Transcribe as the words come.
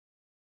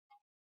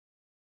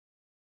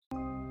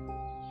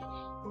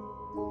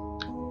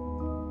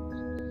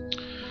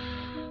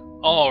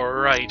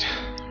Alright.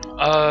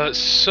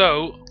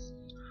 So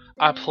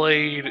I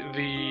played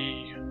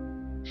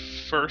the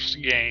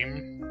first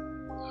game,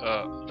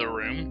 The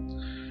Room,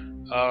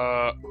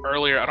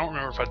 earlier. I don't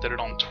remember if I did it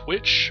on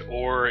Twitch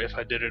or if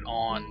I did it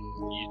on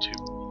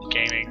YouTube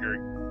Gaming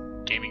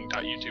or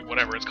gaming.youtube,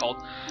 whatever it's called.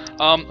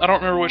 I don't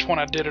remember which one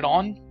I did it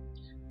on,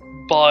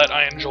 but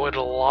I enjoyed it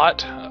a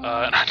lot,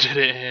 and I did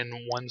it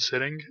in one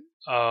sitting.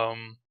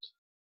 I'm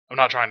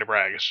not trying to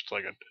brag, it's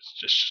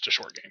just a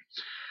short game.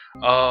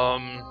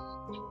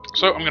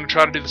 So I'm going to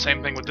try to do the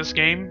same thing with this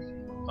game,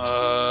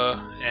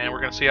 and we're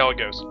going to see how it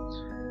goes.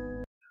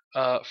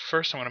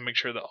 First I'm going to make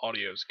sure the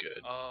audio is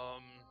good.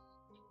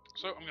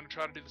 So I'm going to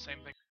try to do the same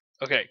thing.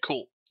 Okay,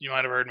 cool. You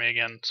might have heard me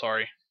again,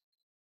 sorry.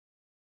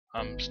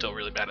 I'm still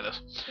really bad at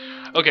this.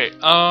 Okay,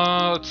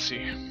 let's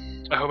see.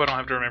 I hope I don't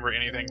have to remember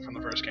anything from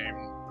the first game.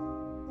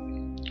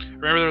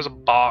 Remember there was a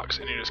box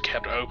and it just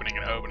kept opening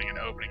and opening and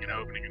opening and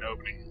opening and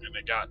opening, and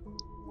it got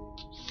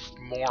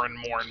more and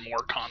more and more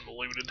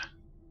convoluted.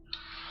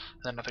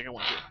 Then I think I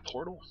went to a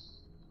portal.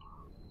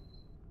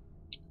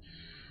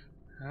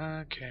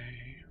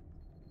 Okay.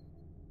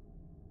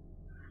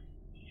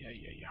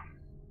 Yeah.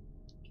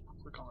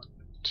 Click on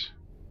it.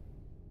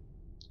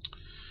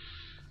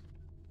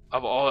 I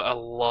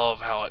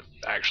love how it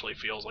actually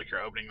feels like you're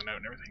opening the note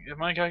and everything. If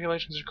my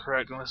calculations are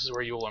correct, then this is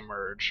where you will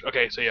emerge.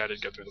 Okay, so yeah, I did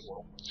go through the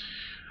portal.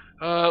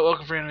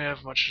 Welcome friend, we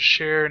have much to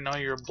share. Now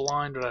you're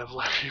blind, but I have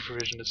left you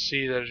provision to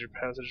see that your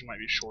passage might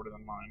be shorter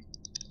than mine.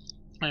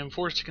 I am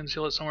forced to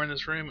conceal it somewhere in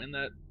this room, and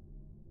that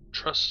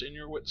trust in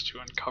your wits to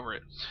uncover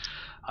it.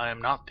 I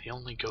am not the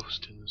only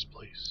ghost in this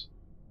place.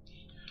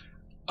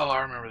 Oh,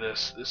 I remember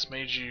this. This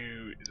made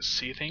you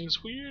see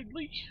things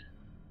weirdly.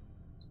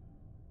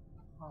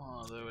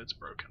 Although it's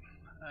broken.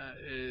 That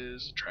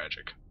is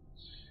tragic.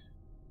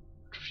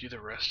 View the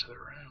rest of the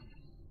room.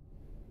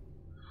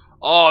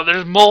 Oh,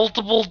 there's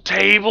multiple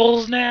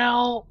tables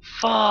now?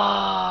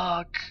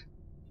 Fuck!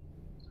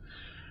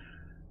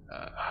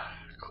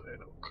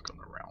 Click on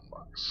the round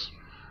box.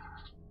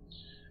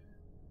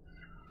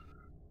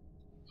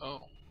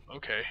 Oh,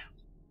 okay.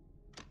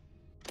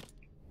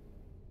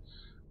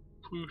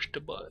 Push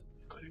the button.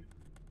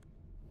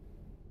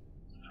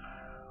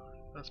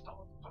 That's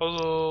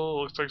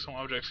puzzle. Looks like some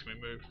objects can be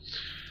moved.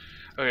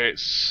 Okay,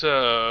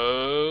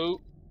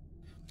 so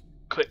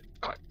click,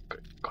 clack,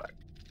 click, clack.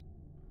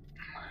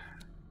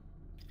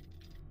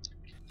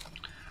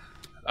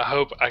 I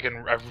hope I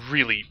can. I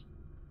really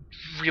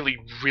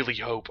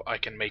hope I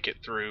can make it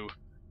through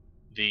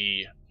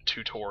the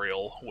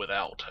tutorial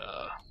without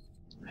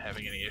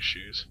having any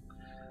issues.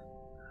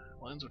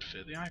 Lens would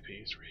fit the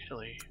eyepiece,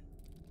 really.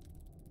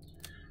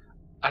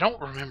 I don't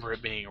remember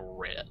it being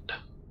red.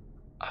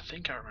 I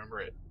think I remember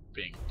it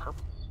being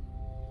purple.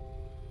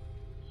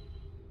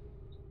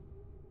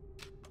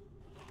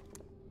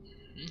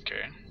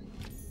 Okay.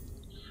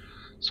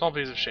 Small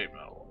piece of shape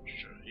metal.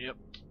 Yep.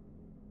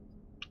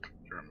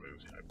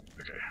 Remove the eyepiece.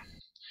 Okay.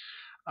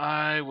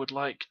 I would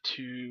like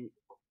to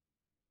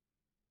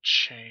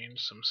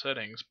change some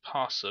settings,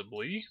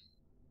 possibly.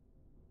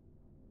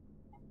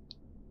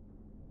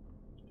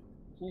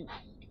 Ooh.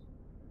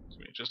 Give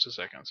me just a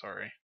second,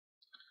 sorry.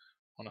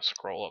 I want to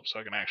scroll up so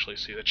I can actually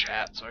see the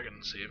chat, so I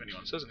can see if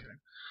anyone says anything.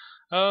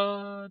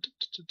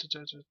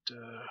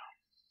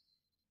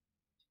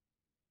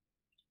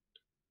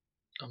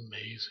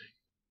 Amazing.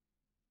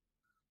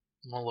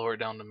 I'm gonna lower it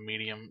down to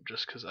medium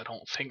just because I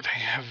don't think they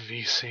have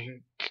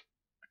VSync.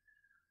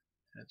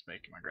 It's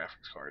making my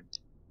graphics card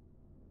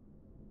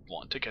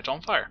want to catch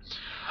on fire.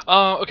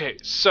 Okay,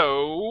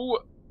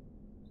 so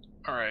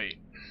alright.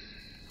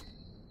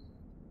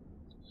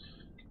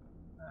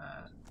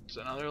 It's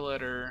another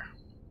letter.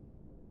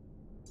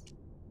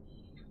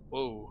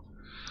 Whoa.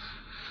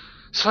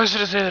 Suffice it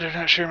to say that I do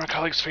not share my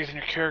colleagues' faith in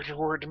your character.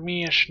 Word to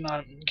me, I should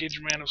not engage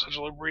a man of such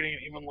low breeding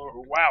and even lower.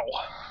 Wow.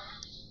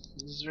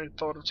 This very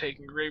thought of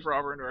taking a grave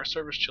robber into our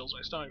service chills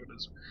my stomach. But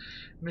as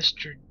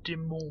Mr. de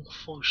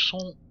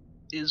Montfaucon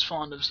is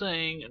fond of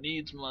saying,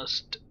 needs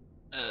must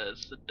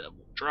as the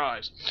devil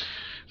drives.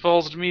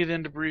 Falls to me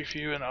then to brief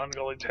you in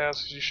ungodly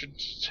tasks. You should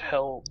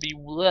be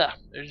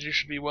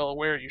well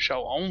aware you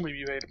shall only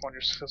be paid upon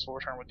your successful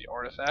return with the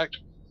artifact.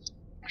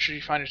 Should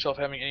you find yourself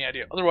having any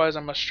idea otherwise, I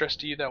must stress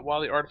to you that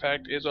while the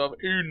artifact is of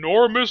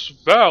enormous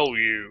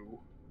value,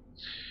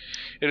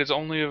 it is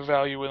only of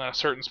value within a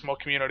certain small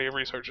community of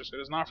researchers. It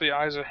is not for the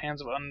eyes or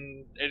hands of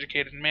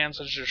uneducated men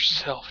such as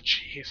yourself.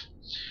 Jeez.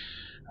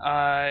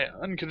 I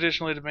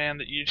unconditionally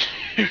demand that you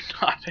do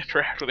not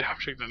interact with the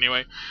object in any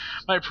way. It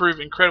might prove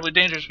incredibly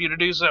dangerous for you to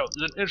do so. It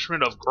is an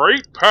instrument of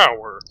great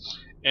power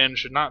and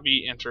should not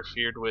be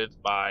interfered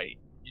with by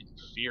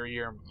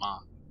inferior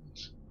minds.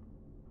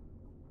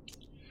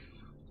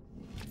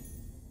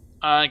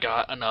 I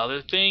got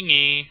another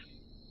thingy.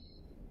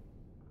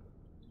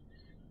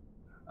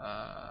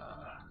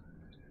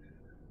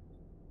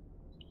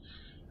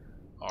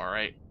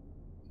 Alright.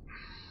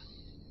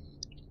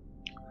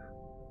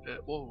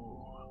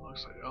 Whoa,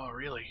 looks like, oh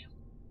really?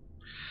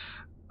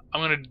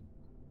 I'm gonna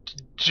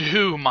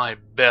do my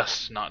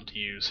best not to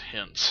use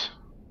hints.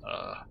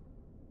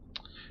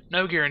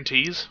 No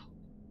guarantees,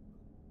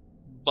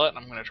 but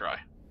I'm gonna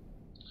try.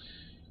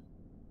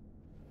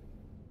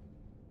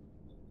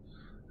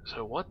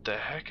 So what the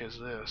heck is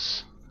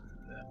this?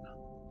 Then,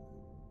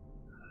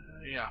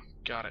 yeah,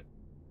 got it.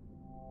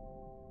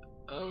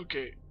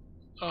 Okay.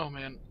 Oh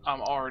man,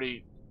 I'm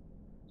already...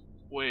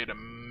 Wait a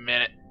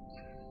minute.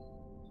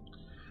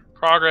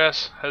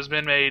 Progress has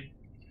been made.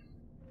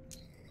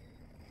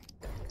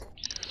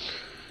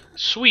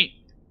 Sweet.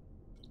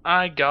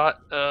 I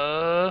got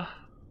a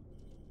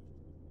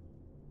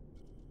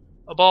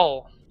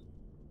ball.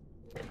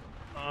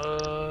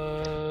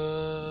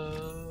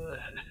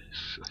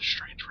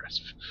 Strange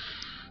recipe.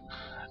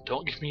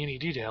 Don't give me any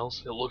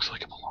details. It looks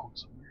like it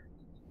belongs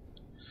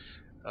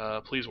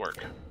somewhere. Please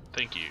work.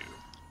 Thank you.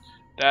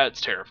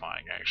 That's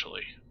terrifying,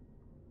 actually.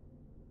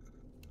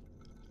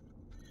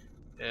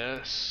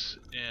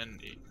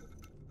 S-N-E.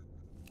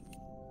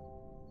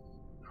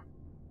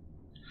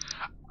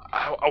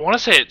 I want to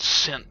say it's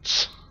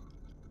since.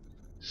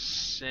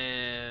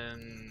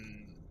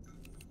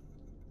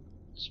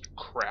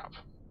 Crap.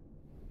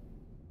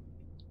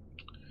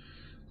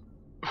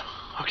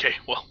 Okay,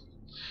 well.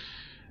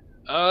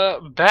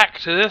 Back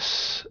to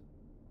this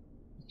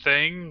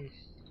thing.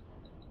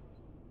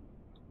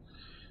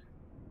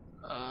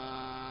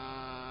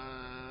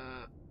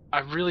 I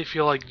really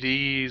feel like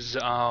these,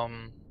 I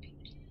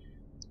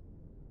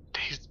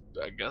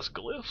guess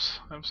glyphs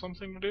have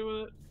something to do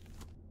with it.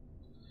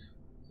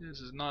 This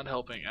is not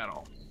helping at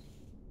all.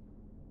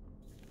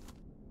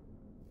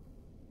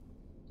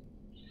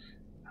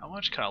 How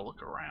much can I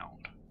look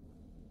around?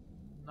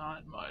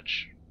 Not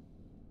much.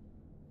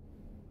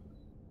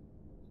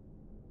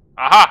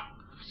 Aha!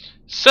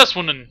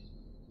 Seswinen!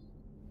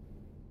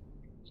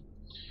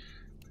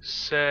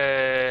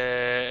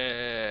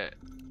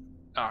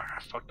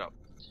 I fucked up.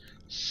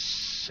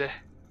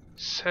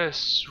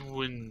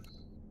 Seswin.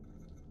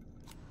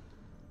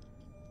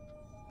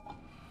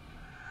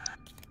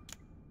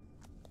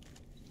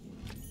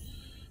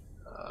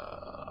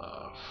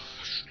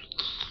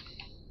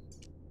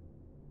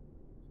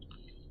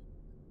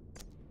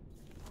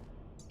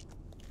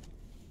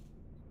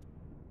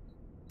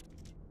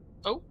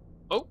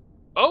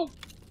 Oh,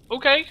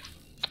 okay.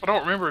 I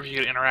don't remember if you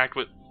could interact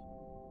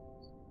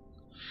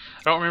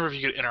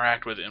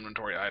with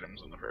inventory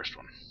items in the first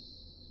one.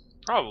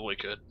 Probably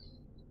could.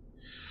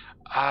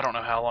 I don't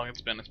know how long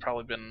it's been. It's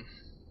probably been...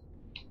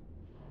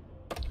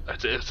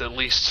 It's at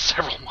least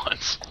several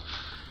months.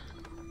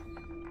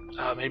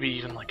 Maybe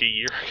even like a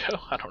year ago.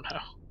 I don't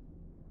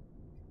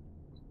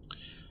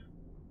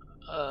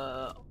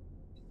know.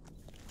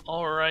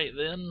 Alright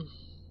then.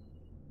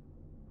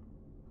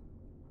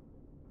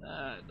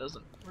 It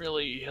doesn't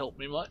really help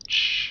me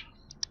much.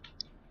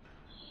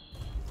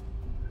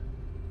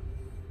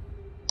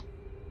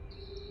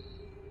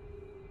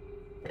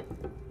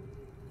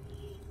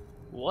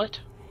 What?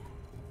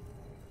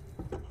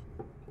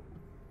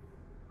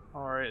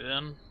 Alright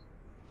then.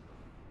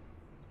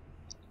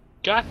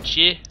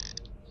 Gotcha!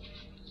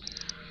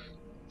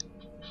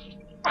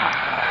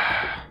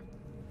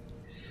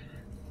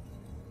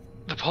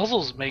 The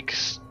puzzles make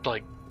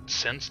like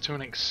sense to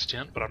an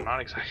extent, but I'm not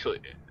exactly...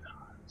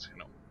 It's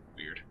kind of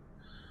weird.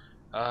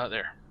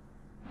 There.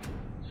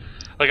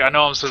 Like, I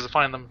know I'm supposed to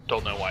find them,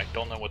 don't know why,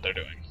 don't know what they're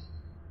doing.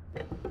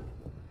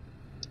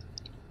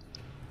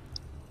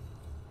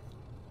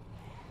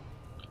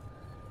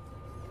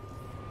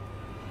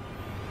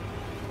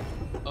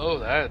 Oh,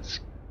 that's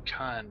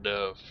kind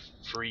of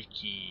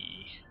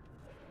freaky.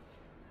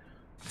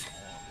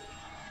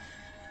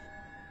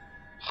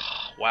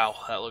 Wow,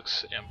 that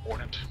looks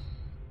important.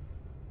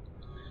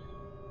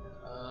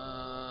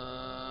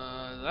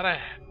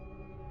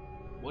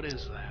 What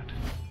is that?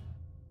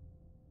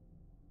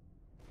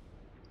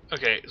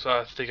 Okay, so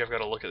I think I've got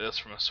to look at this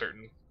from a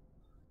certain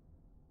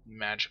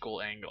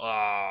magical angle.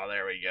 Ah,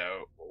 there we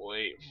go.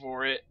 Wait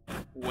for it.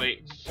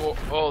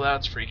 Oh,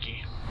 that's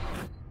freaky.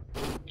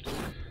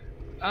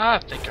 I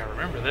think I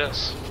remember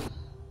this.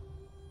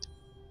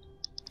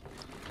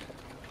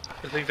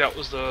 I think that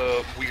was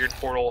the weird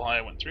portal I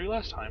went through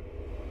last time.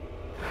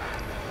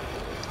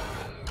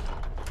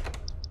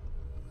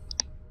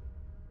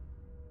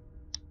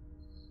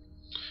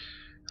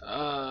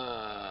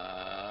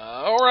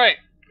 Alright.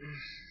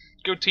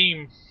 Go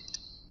team.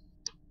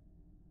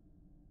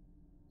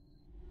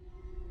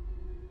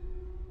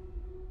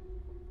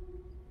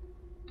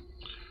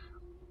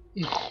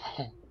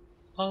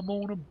 I'm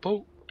on a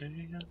boat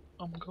and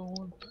I'm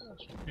going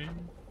fast.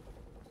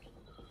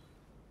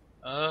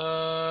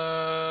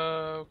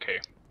 Okay.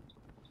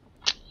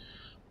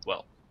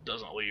 Well,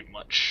 doesn't leave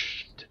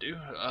much to do.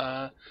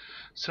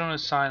 Still no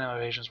sign of my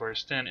patience were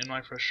thin. In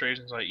my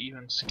frustrations, I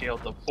even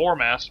scaled the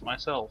foremast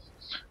myself.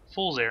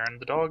 Fool's errand.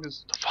 The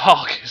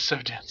fog is so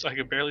dense I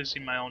could barely see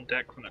my own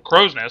deck from the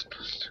crow's nest,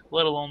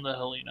 let alone the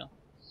Helena.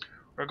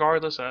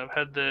 Regardless, I've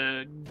had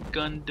the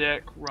gun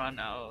deck run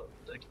out,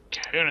 the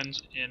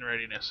cannons in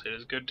readiness. It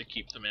is good to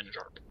keep them in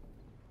sharp.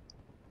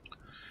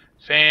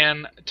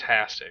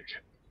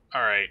 Fantastic.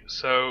 Alright,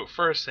 so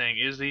first thing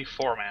is the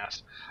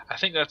foremast. I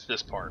think that's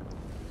this part.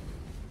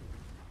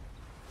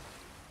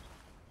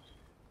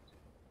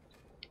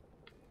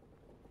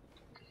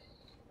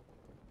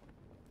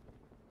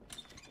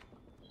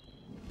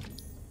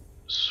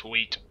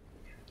 Sweet.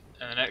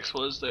 And the next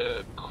was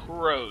the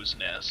crow's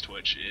nest,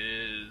 which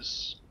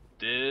is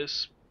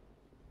this.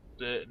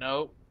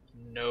 Nope.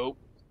 Nope.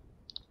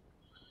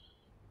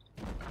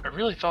 I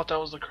really thought that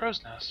was the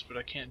crow's nest, but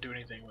I can't do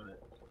anything with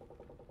it.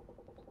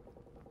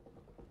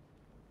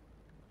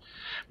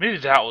 Maybe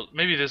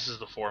this is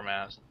the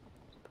foremast.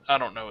 I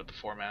don't know what the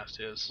foremast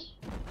is.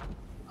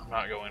 I'm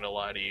not going to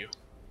lie to you.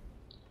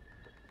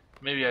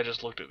 Maybe I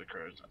just looked at the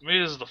crow's nest.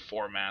 Maybe this is the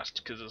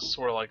foremast, because it's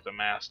sort of like the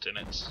mast and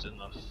it's in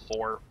the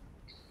fore.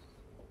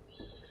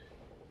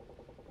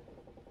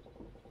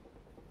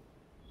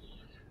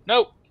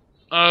 Nope.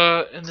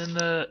 And then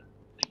the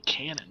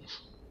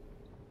cannons.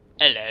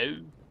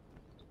 Hello.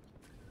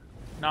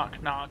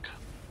 Knock knock.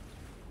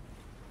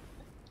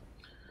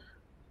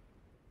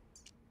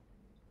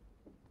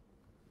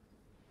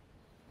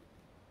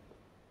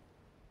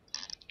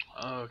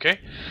 Okay,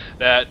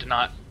 that did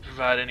not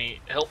provide any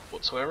help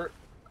whatsoever.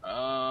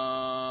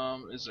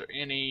 Is there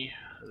any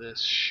of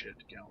this shit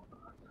going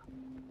on?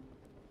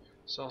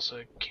 There's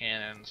also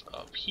cannons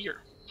up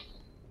here.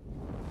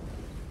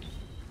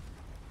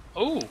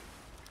 Oh!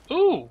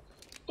 Ooh!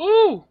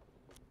 Ooh!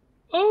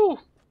 Ooh!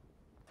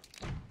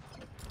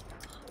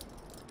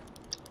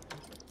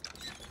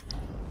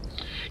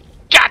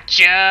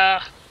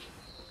 Gotcha!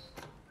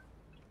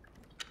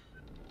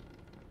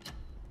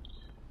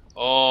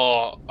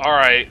 Oh,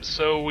 alright,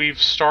 so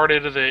we've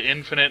started the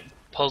infinite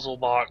puzzle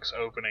box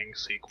opening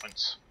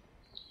sequence.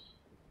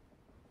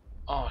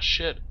 Oh,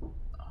 shit.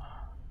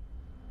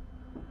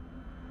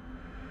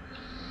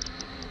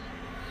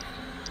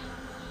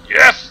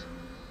 Yes!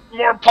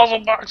 More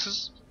puzzle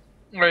boxes!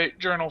 Wait,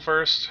 journal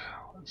first.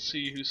 Let's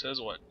see who says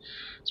what.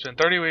 It's been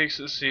 30 weeks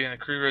at sea and the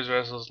crew is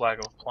restless lack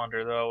of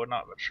plunder, though I would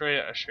not betray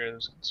it. I share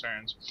those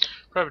concerns.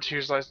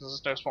 Privateer's license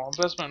is no small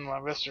investment, and my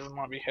investors will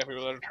not be happy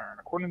with a return.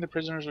 According to the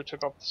prisoners we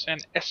took off the San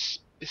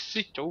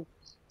Esposito,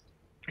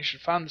 we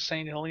should find the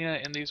Saint Helena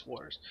in these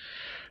waters.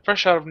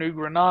 Fresh out of New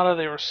Granada,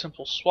 they were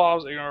simple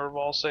swabs, ignorant of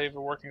all save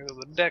the workings of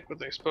the deck, but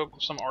they spoke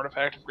of some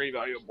artifact of great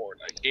value aboard.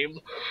 I gave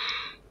them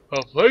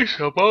a place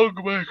among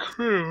my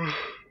crew.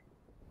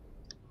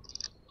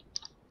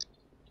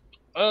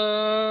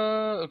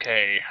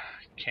 Okay.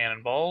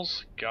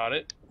 Cannonballs, got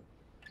it.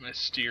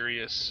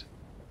 Mysterious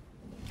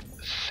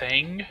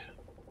thing.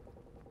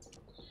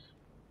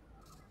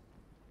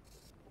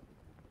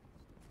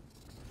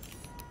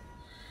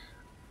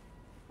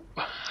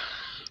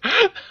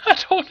 I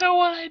don't know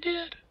what I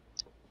did.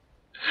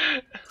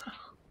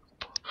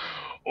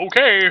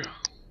 Okay.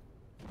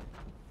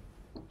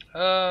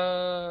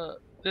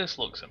 This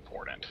looks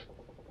important.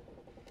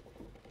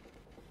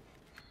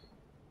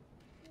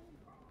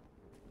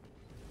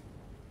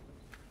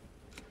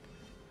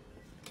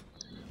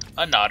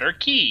 Another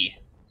key.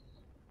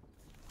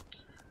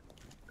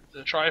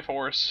 The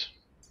Triforce.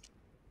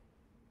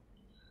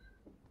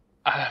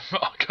 I'm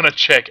gonna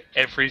check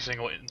every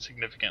single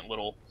insignificant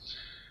little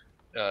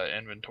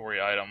inventory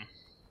item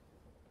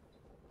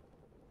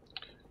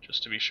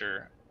just to be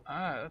sure.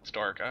 Ah, that's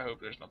dark. I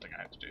hope there's nothing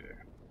I have to do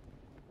there.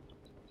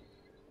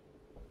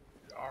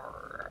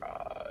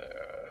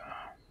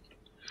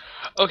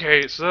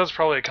 Okay, so that's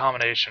probably a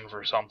combination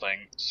for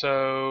something.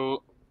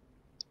 So,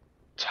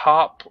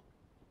 top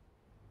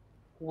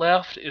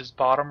left is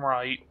bottom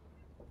right.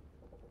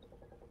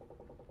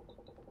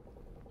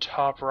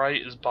 Top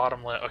right is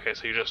bottom left. Okay,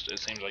 so it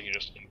seems like you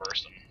just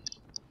inverse them.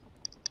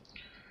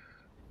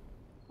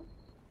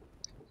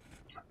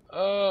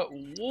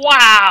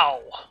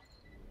 Wow!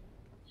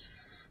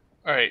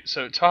 Alright,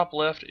 so top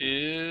left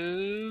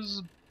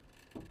is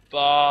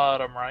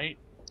bottom right.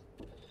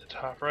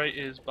 Top right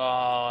is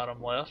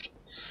bottom left.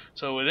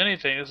 So with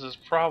anything, this is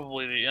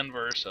probably the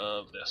inverse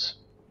of this.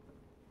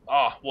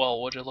 Ah,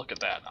 well, would you look at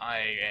that?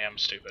 I am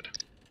stupid.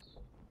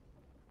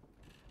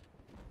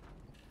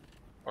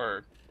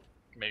 Or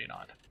maybe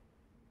not.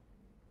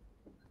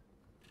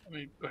 Let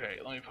me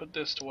put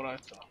this to what I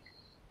thought.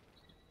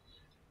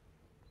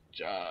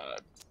 Yeah.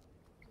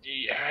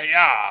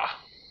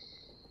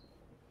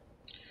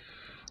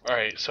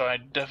 Alright, so I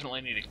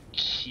definitely need a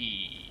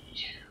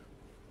key.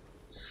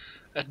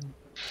 I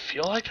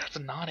feel like that's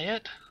not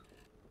it.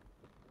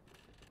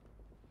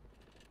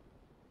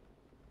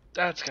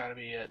 That's gotta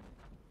be it.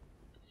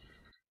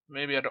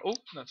 Maybe I don't. Oh,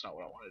 that's not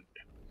what I wanted to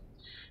do.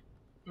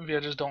 Maybe I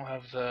just don't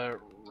have the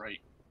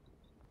right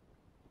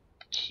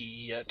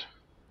key yet.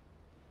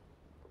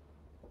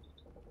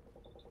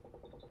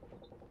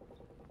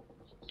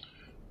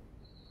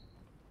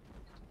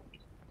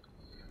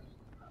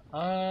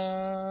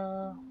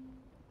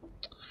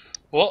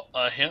 Well,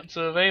 a hint's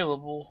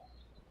available.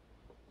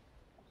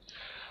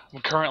 I'm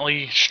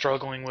currently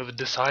struggling with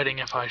deciding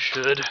if I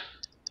should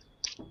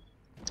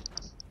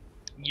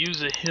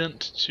use a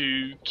hint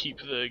to keep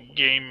the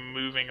game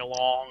moving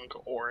along,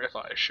 or if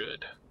I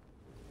should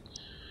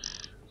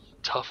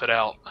tough it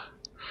out.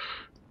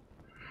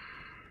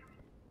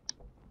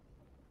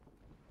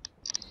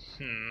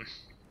 I'm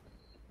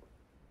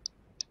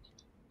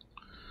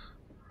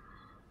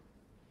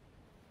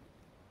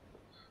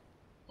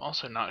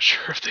also not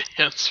sure if the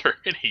hints are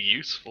any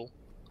useful.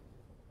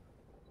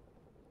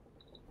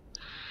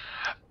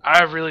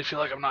 I really feel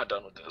like I'm not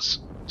done with this.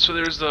 So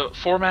there's the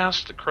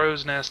foremast, the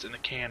crow's nest, and the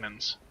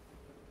cannons.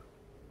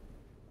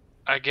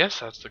 I guess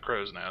that's the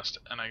crow's nest,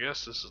 and I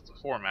guess this is the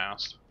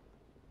foremast.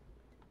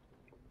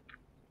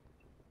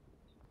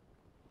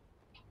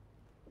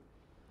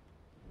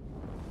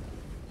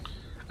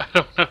 I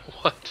don't know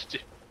what to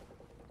do.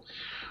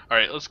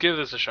 Alright, let's give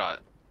this a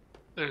shot.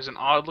 There's an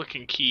odd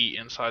looking key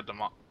inside the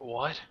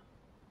what?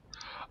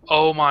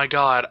 Oh my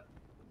god.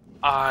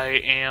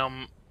 I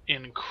am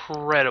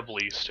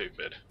incredibly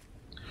stupid.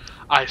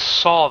 I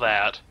saw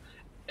that,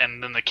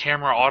 and then the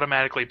camera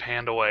automatically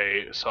panned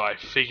away, so I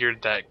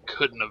figured that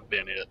couldn't have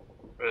been it.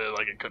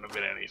 Like it couldn't have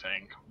been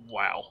anything.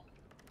 Wow.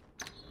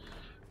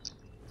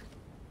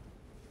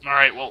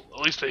 Alright, well,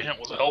 at least the hint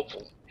was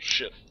helpful.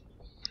 Shit.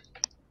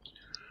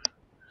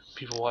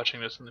 People watching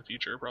this in the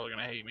future are probably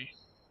gonna hate me.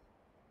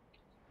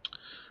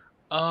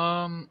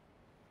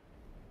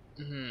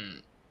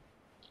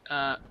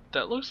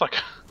 That looks like...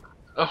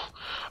 Oh,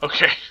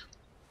 okay.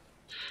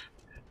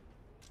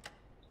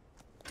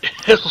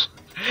 It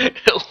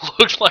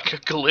looked like a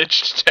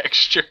glitched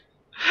texture,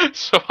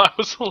 so I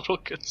was a little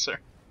concerned.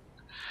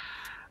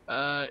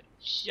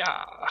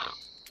 Yeah.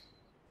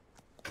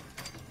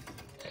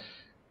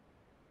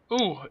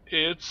 Ooh,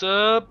 it's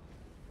alright.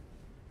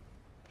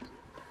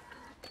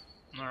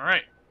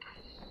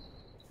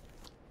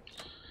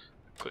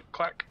 Click,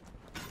 clack.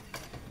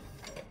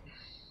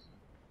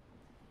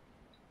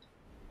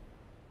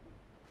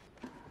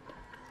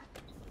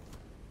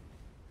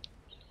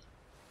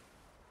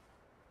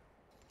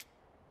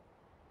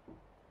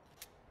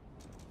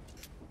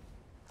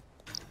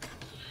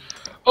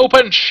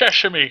 Open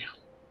sesame!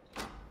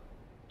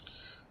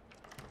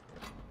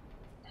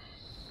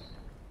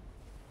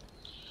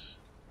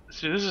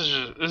 See, this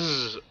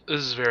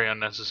is very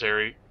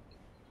unnecessary.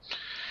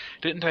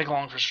 It didn't take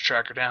long for us to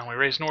track her down. We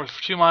raced north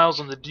for 2 miles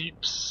on the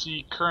deep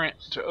sea current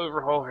to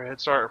overhaul her head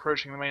start.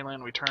 Approaching the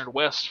mainland, we turned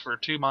west for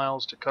 2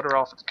 miles to cut her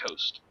off at the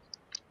coast.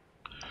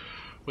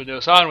 With no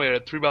sign, we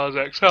had 3 miles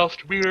back south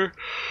to meet her.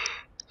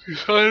 We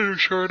sighted her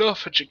sure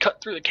enough, and she cut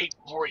through the cape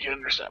before we could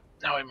intercept.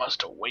 Now we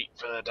must wait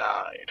for the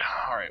tide.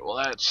 Alright, well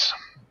that's...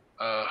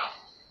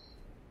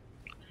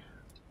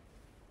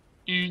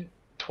 Une,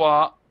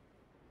 trois...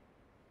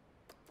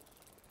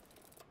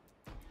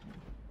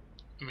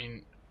 I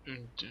mean...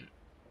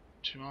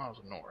 2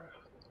 miles north.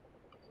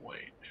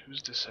 Wait,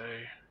 who's to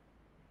say?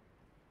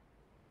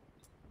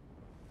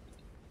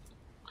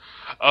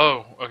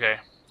 Oh,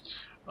 okay.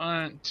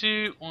 1,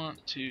 2, 1,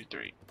 2,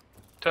 3.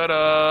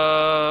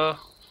 Ta-da!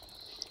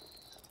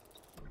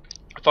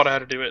 I thought I had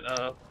to do it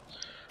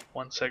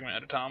one segment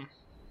at a time.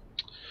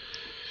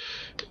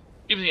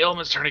 Even the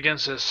elements turned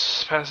against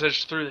us.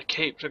 Passage through the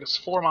Cape took us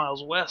 4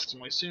 miles west,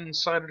 and we soon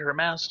sighted her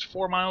mast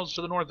 4 miles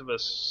to the north of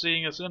us.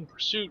 Seeing us in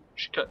pursuit,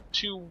 she cut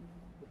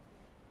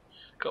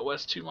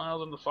west 2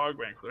 miles on the fog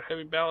bank. With her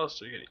heavy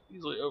ballast, we could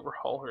easily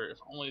overhaul her if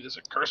only this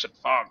accursed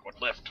fog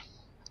would lift.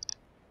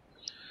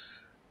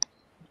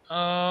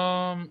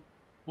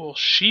 Well,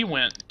 she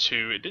went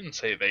to. It didn't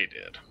say they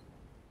did.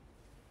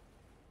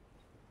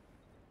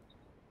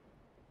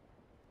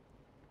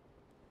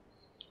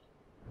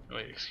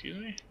 Wait, excuse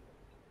me?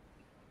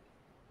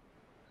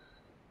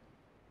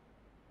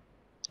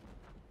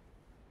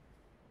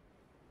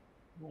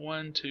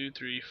 One, two,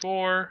 three,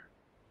 four.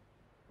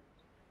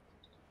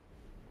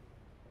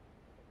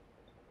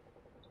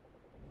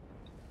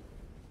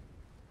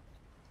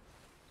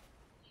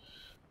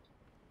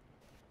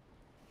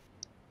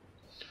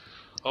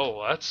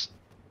 Oh, that's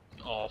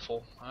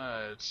awful.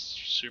 It's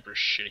super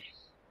shitty.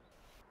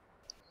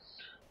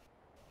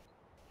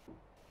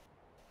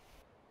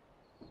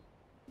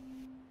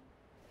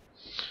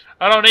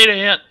 I don't need a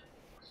hint.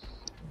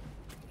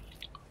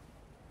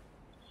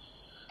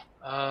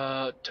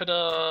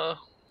 Ta-da!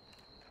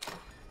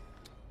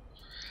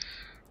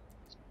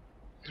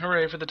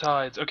 Hooray for the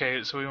tides.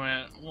 Okay, so we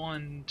went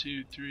 1,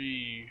 2,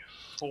 3,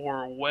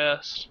 4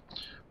 west,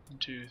 1,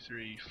 2,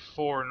 3,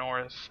 4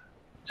 north,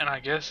 and I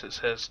guess it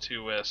says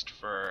 2 west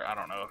for, I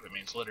don't know if it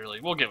means literally.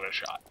 We'll give it a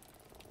shot.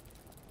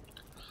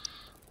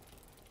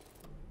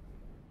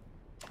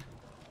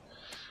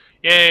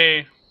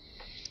 Yay!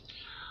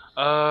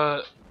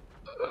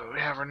 We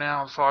have her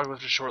now. The fog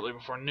lifted shortly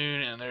before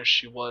noon, and there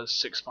she was,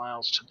 6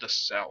 miles to the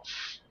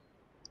south.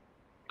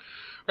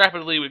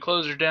 Rapidly, we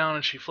closed her down,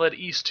 and she fled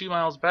east 2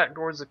 miles back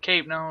towards the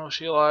Cape. Now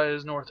she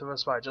lies north of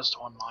us by just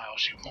 1 mile.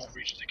 She won't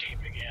reach the Cape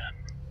again.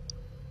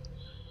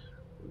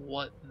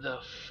 What the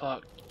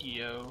fuck,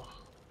 yo?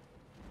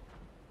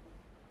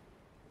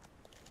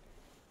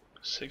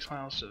 6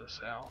 miles to the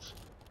south.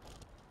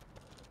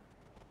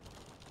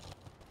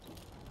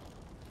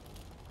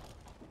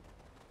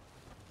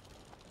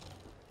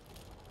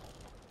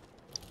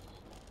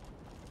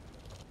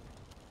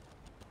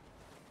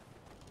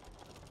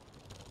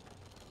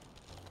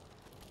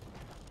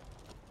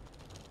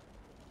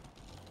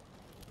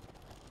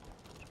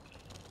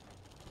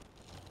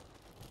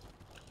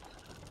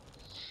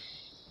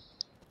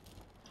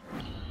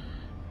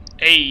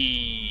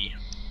 Hey,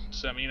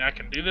 does that mean I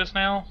can do this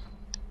now?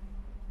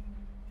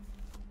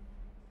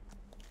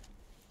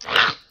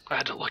 I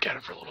had to look at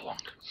it for a little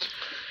longer.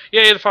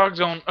 Yay, the fog's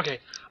gone. Okay.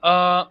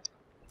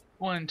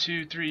 1,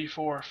 2, 3,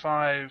 4,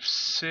 5,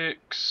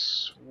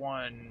 6.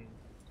 1,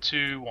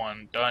 2,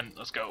 1. Done.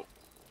 Let's go.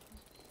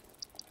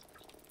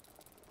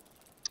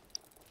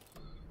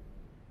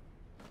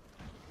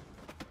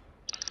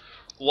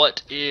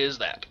 What is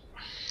that?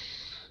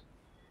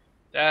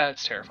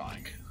 That's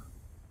terrifying.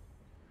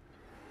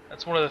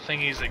 That's one of the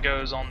thingies that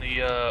goes on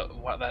the,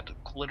 wow, that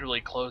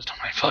literally closed on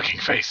my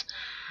fucking face.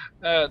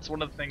 That's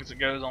one of the things that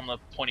goes on the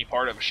pointy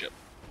part of a ship.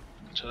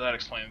 So that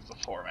explains the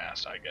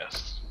foremast, I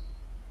guess.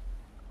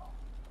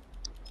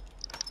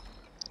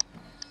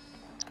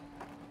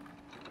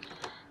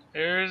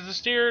 There's the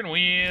steering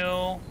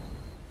wheel.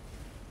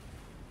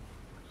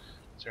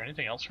 Is there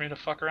anything else for me to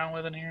fuck around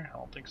with in here? I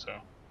don't think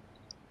so.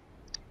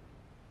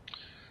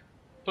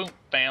 Boom,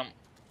 bam.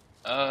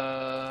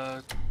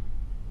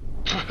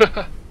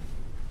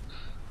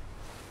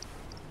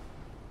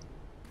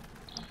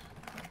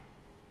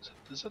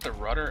 Is that the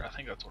rudder? I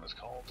think that's what it's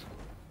called.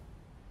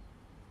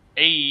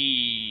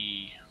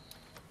 Ayy.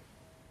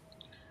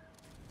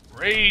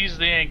 Raise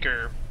the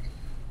anchor.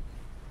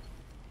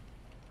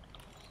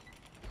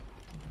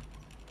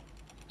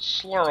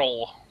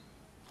 Slurl.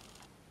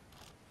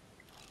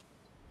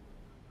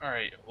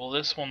 Alright, well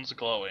this one's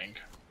glowing.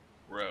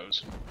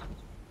 Rose.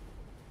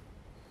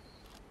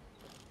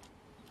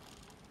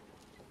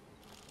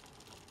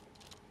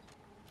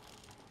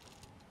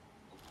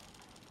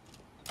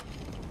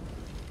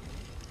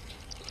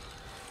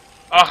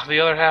 Ah, the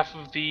other half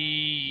of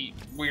the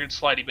weird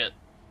slidey bit.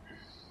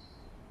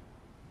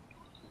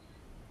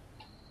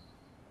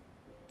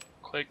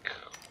 Click.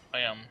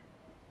 Bam.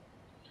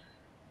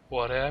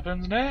 What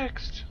happens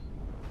next?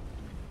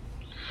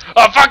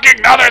 A fucking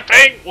another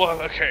thing!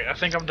 Well, okay, I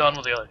think I'm done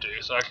with the other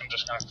two, so I can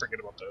just kind of forget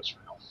about those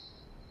for now.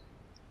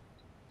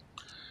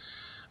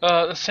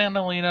 The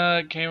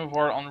Sandalina came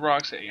apart on the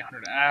rocks at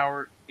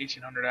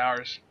 1800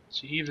 hours.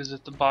 She heaved as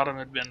if the bottom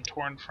had been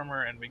torn from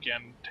her and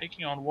began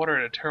taking on water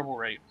at a terrible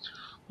rate.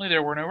 Only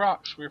there were no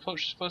rocks. We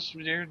approached supposed to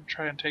be dared to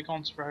try and take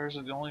on survivors,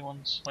 and the only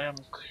one swam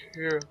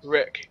clear of the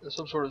wreck as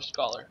some sort of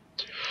scholar.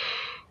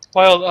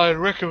 While I'd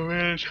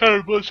recommend his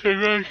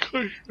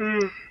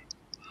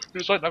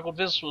white knuckled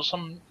fist was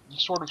some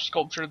sort of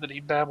sculpture that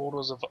he babbled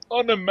was of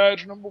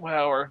unimaginable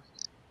power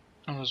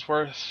and was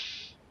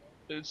worth.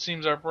 It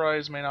seems our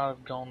prize may not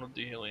have gone with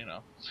the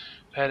Helena.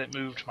 Had it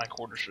moved to my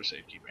quarters for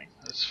safekeeping.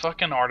 This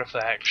fucking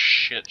artifact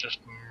shit just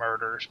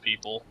murders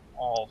people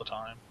all the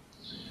time.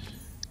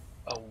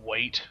 A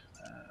weight?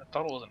 I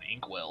thought it was an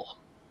inkwell.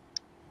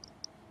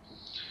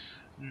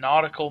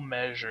 Nautical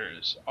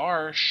measures.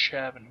 R.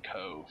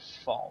 Shavenco,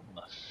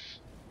 Falmouth.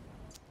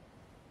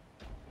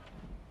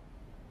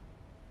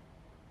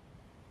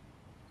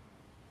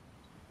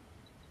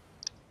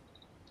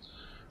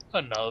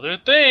 Another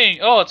thing!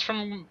 Oh, it's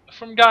from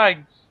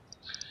Guy.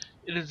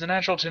 It is the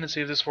natural tendency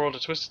of this world to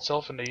twist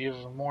itself into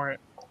even more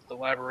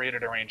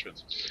elaborated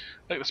arrangements,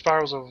 like the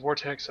spirals of a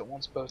vortex that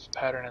once both the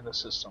pattern and the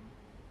system.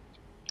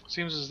 It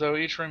seems as though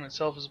each room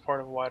itself is a part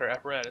of a wider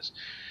apparatus.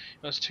 You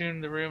must tune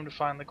the room to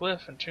find the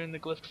glyph, and tune the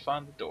glyph to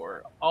find the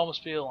door. All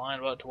must be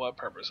aligned, but to what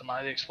purpose? Am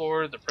I the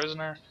explorer, the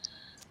prisoner?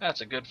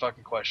 That's a good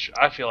fucking question.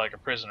 I feel like a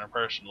prisoner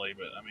personally,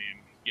 but I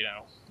mean, you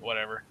know,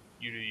 whatever.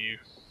 You do you.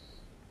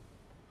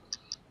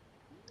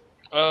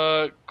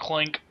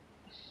 Clink.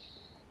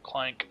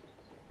 Clank.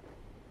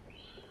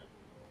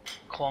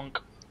 Clunk.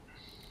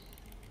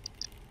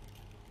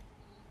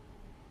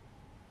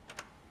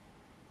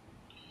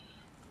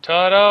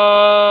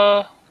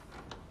 Ta-da!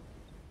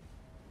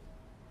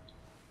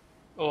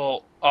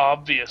 Well,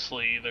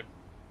 obviously the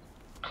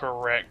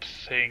correct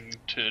thing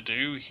to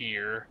do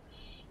here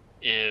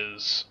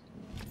is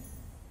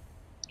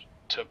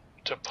to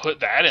put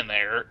that in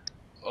there,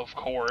 of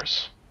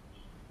course.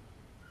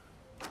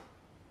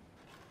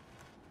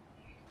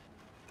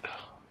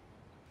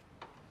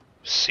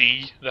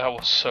 See? That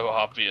was so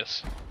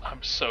obvious.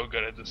 I'm so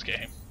good at this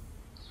game.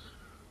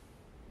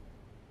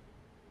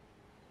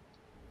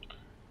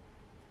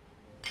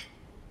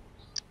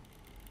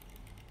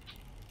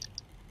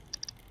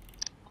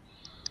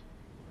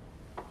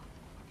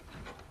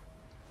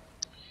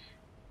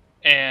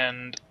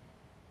 And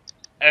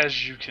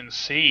as you can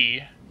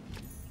see,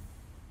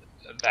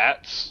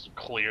 that's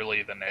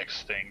clearly the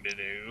next thing to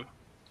do.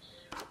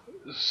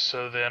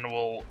 So then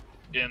we'll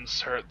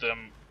insert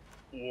them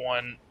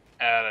one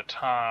at a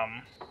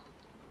time.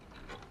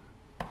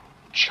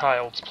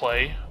 Child's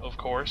Play, of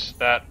course.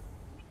 That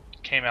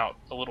came out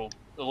a little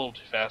too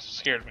fast. It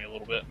scared me a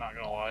little bit, not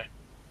gonna lie.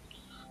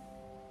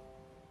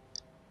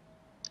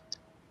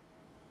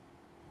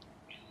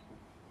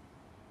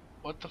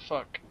 What the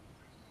fuck?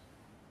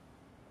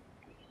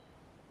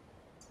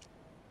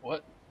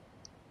 What?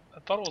 I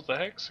thought it was the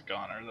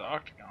hexagon or the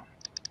octagon.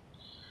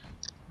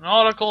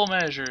 Nautical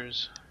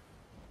measures.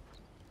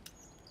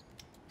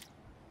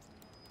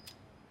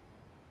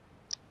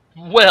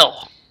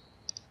 Well,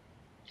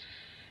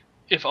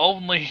 if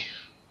only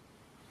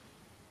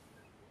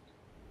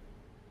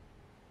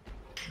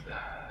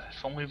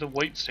the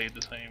weight stayed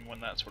the same when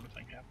that sort of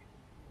thing happened.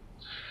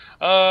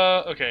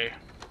 Okay.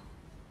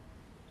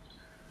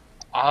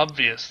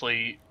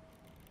 Obviously,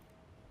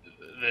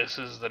 this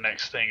is the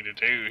next thing to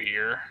do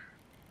here.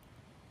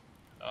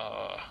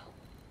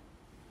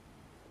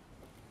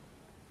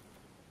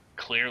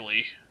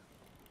 Clearly.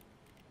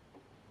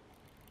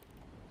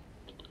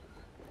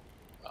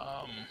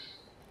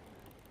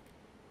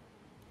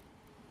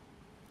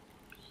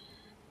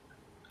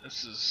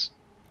 This is.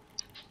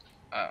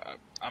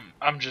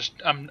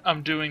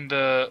 I'm doing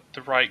the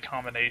right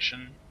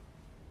combination.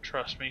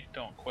 Trust me.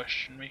 Don't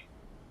question me.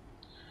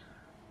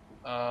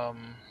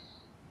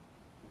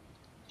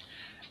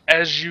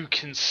 As you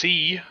can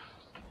see,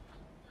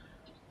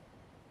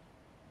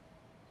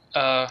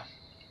 they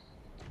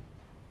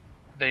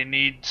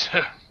need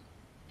to.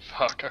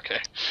 Fuck.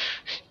 Okay.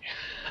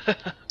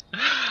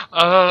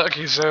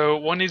 Okay. So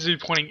one needs to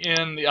be pointing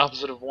in, the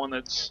opposite of one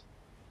that's,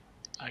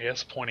 I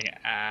guess, pointing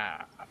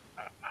at.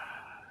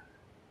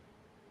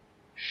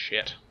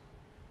 Shit.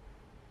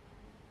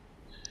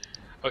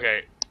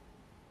 Okay.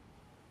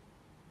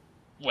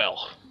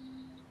 Well,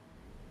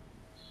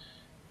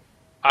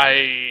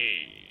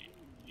 I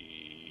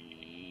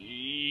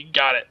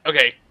got it.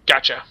 Okay,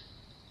 gotcha.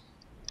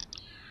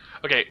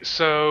 Okay,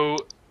 so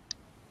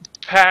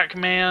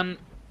Pac-Man,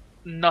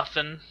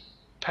 nothing.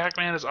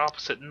 Pac-Man is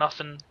opposite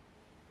nothing.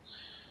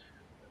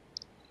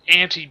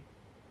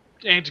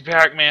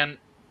 Anti-Pac-Man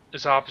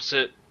is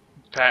opposite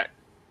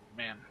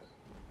Pac-Man.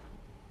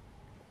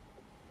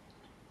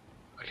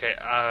 Okay,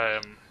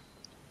 alright,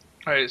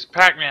 so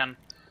Pac-Man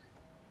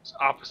is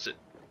opposite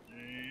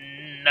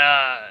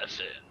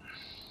nothing.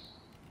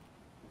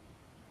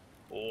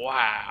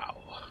 Wow.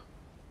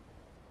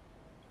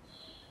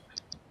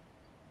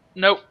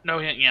 Nope, no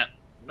hint yet.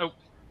 Nope.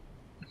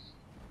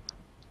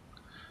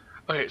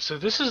 Okay, so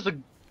this is the...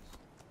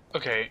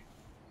 Okay,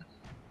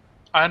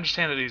 I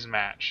understand that these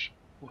match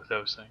with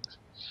those things.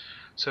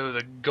 So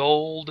the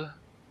gold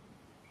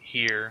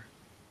here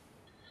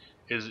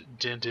is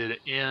dented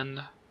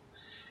in,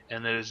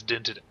 and then it's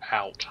dented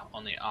out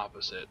on the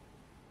opposite.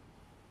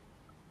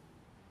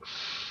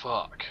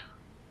 Fuck.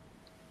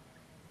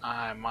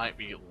 I might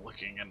be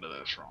looking into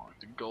this wrong.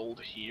 The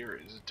gold here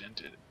is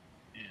dented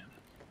in.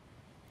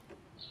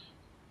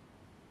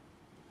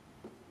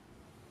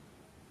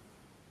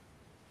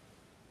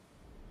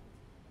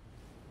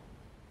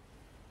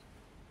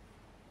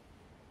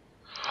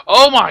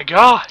 Oh my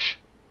gosh!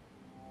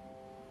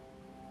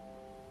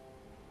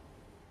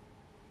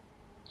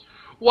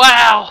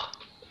 Wow!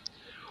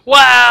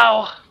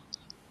 Wow!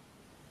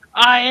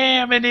 I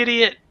am an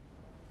idiot!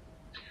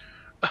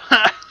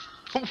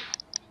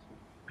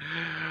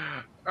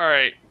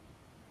 Alright.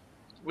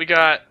 We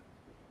got...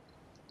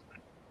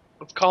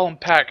 Let's call them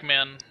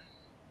Pac-Men.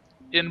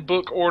 In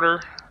book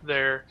order,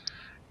 they're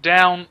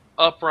down,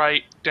 up,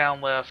 right,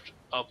 down, left,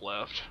 up,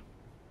 left.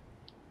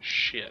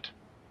 Shit.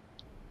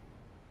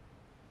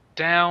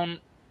 Down,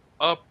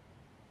 up,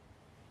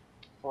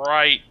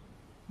 right.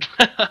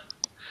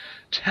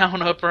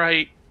 Down, up,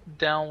 right,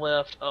 down,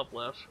 left, up,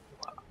 left.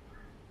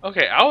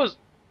 Okay, I was...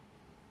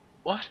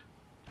 What?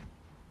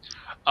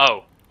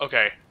 Oh,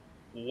 okay.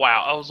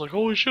 Wow, I was like,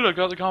 holy shit, I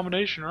got the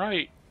combination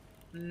right.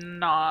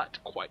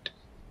 Not quite.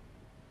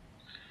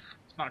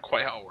 It's not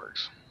quite how it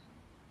works.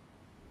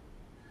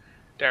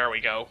 There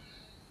we go.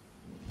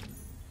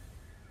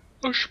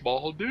 A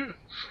small dance.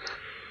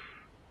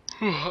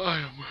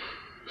 I am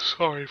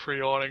sorry for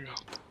yawning.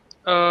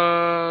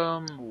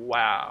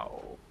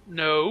 Wow.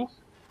 No.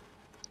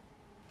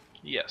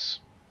 Yes.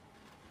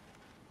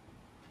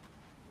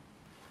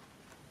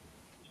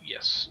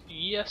 Yes.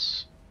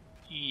 Yes.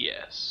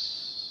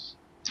 Yes.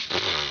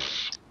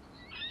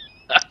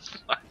 That's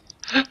fine.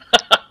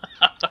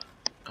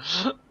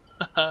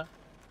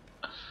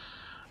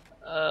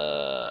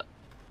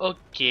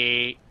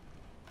 Okay.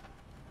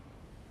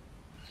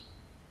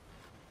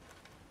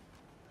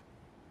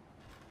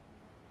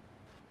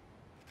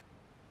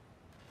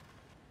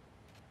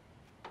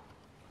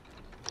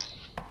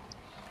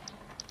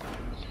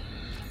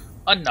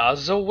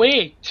 Another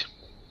weight.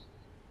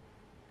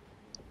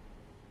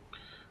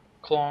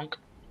 Clonk.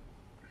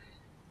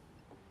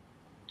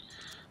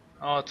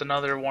 Oh, it's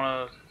another one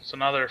of... It's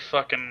another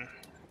fucking...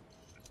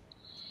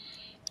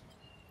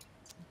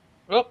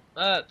 Oh,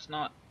 that's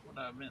not what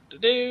I meant to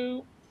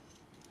do.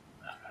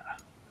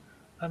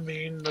 I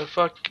mean,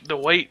 the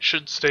weight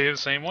should stay the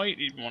same weight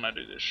even when I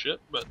do this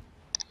shit, but...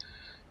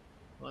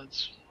 we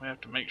have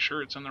to make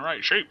sure it's in the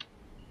right shape.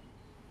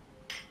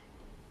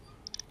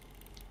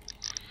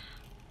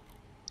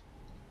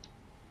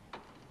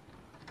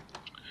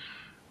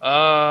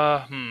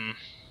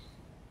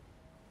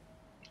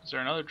 Is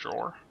there another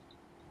drawer?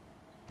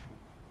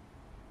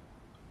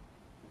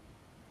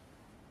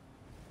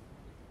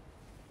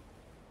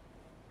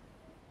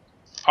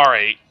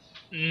 Alright.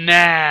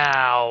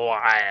 Now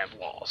I have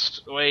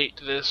lost.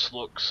 Wait, this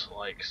looks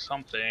like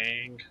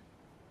something.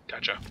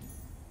 Gotcha.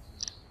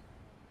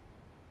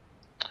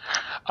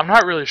 I'm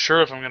not really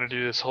sure if I'm gonna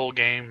do this whole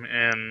game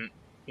in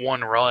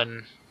one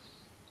run.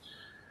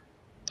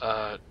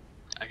 I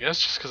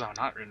guess just because I'm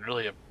not in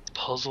really a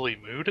puzzly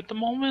mood at the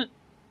moment.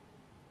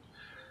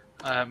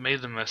 I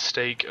made the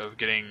mistake of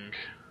getting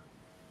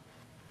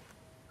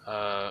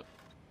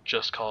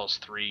Just Cause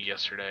 3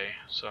 yesterday,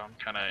 so I'm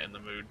kind of in the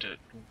mood to...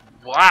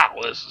 Wow,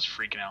 this is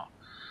freaking out.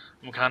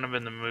 I'm kind of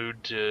in the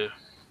mood to,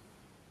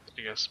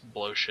 I guess,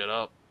 blow shit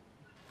up,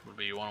 would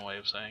be one way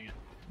of saying it.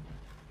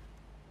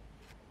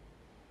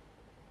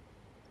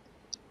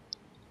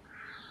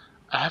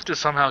 I have to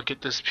somehow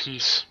get this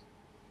piece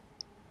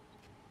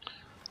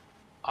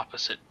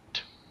opposite.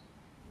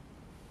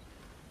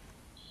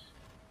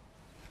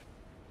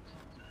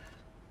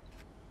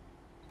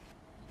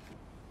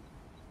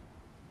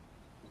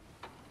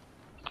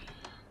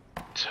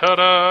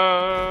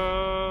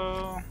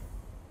 Ta-da!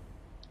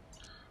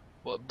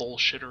 What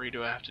bullshittery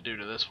do I have to do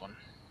to this one?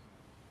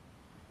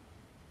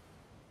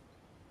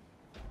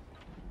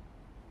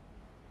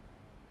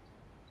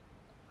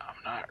 I'm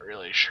not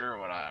really sure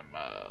what I'm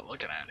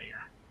looking at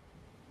here.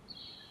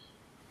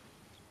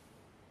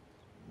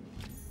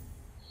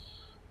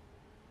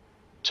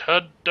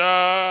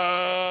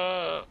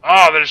 Ta-da!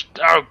 Oh, there's...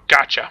 Oh,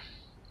 gotcha.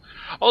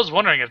 I was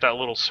wondering if that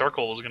little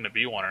circle was going to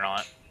be one or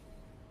not.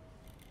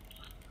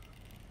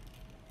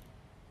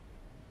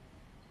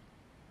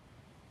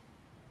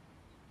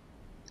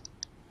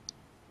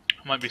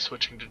 I might be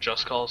switching to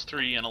Just Cause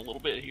 3 in a little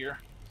bit here.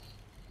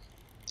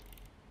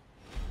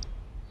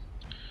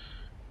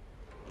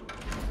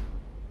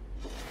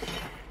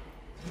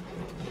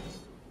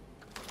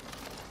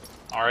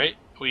 Alright,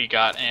 we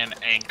got an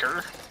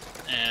anchor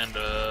and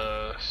okay.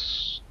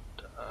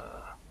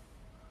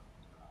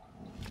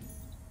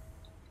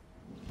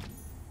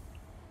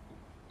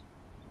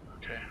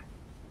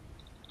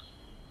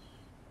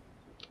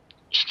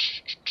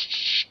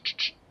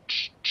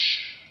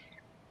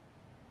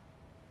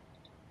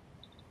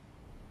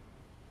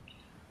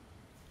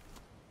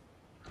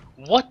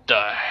 What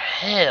the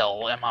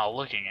hell am I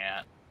looking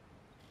at?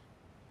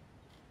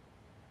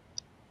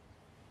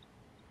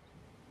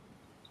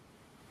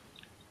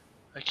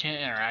 I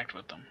can't interact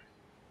with them.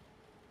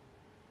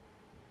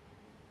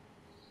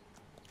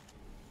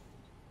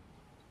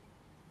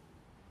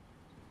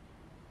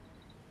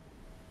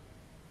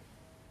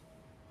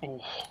 Ooh.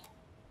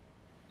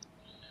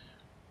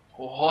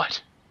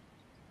 What?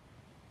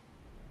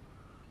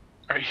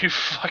 Are you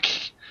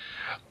fucking...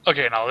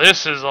 Okay, now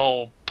this is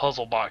all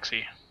puzzle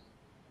boxy.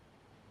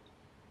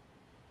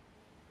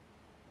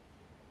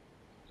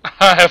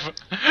 I have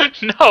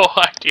no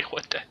idea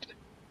what that is.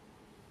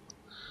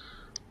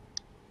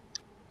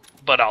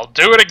 But I'll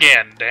do it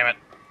again, damn it.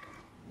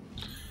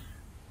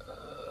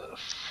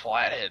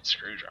 Flathead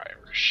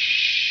screwdriver.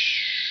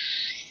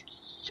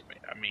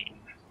 I mean,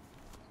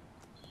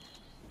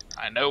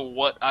 I know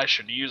what I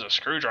should use a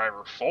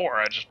screwdriver for,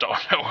 I just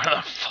don't know where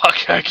the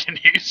fuck I can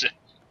use it.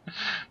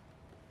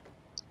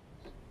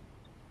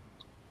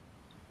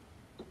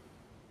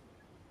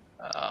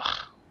 Ugh.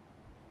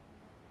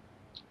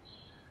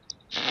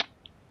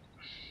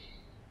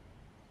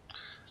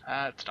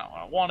 That's not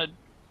what I wanted.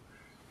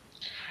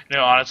 You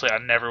know, honestly, I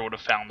never would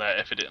have found that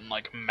if it didn't,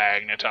 like,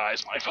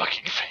 magnetize my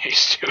fucking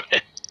face to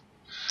it.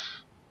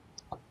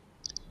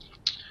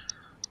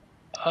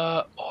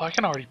 Oh, I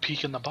can already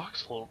peek in the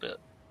box a little bit.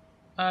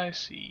 I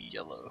see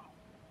yellow.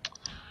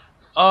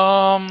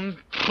 Alright,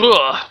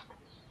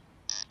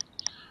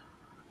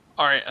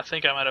 I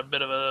think I'm at a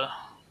bit of a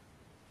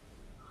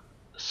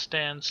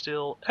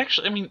standstill.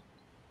 Actually, I mean,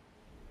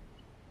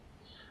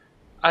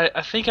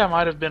 I think I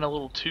might have been a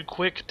little too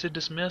quick to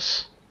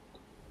dismiss.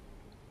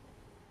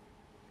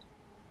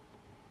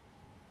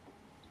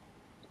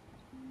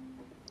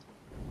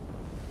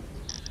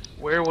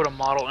 Where would a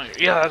model...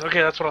 Yeah,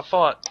 okay, that's what I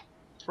thought.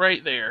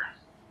 Right there.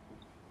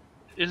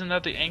 Isn't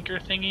that the anchor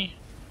thingy?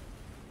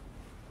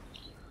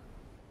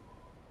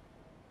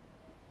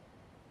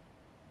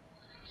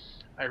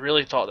 I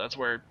really thought that's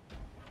where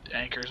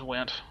anchors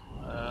went.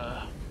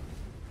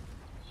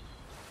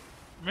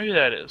 Maybe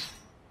that is.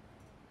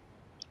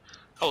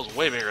 That was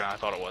way bigger than I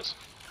thought it was.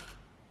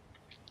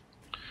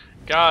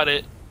 Got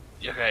it.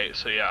 Okay,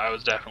 so yeah, I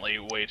was definitely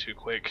way too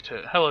quick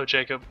to... Hello,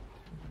 Jacob.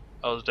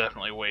 I was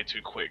definitely way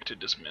too quick to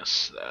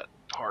dismiss that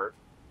part.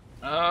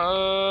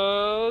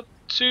 To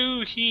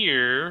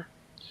here.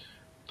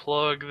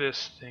 Plug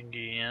this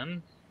thingy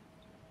in.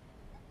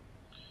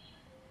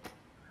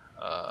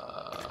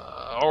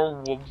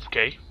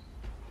 Okay.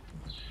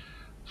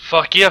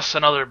 Fuck yes,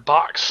 another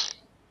box.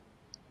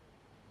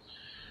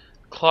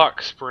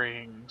 Clock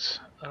springs.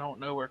 I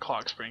don't know where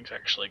clock springs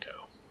actually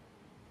go.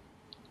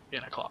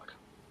 In a clock.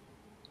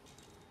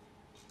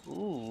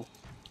 Ooh.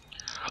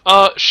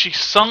 She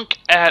sunk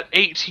at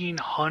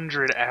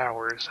 1800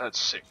 hours. That's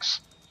 6.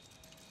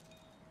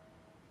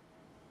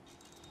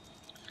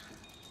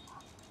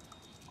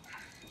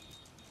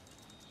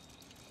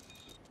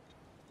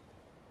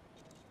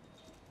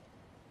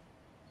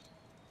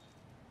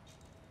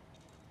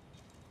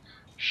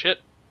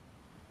 Shit.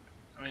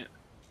 I mean,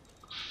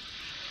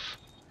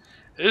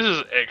 this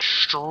is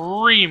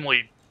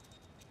extremely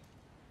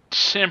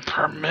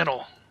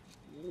temperamental.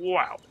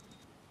 Wow.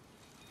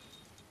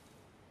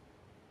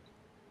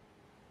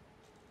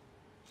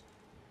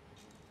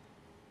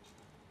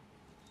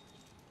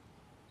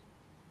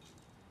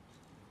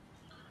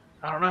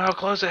 I don't know how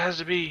close it has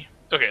to be.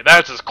 Okay,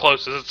 that's as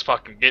close as it's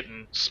fucking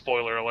getting.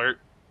 Spoiler alert.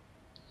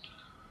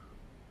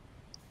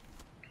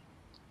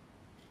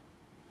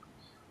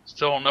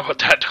 Still don't know what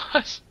that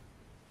does.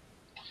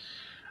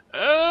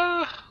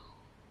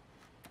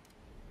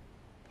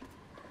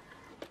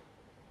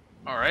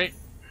 Alright.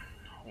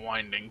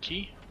 Winding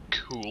key.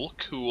 Cool,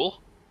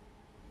 cool.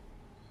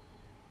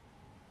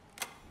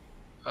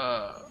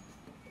 Oh.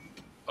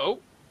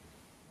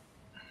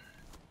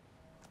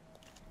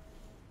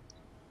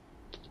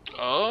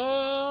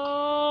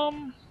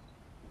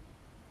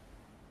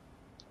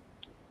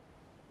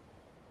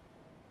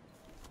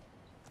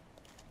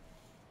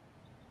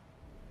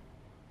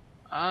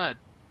 I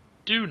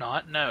do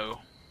not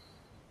know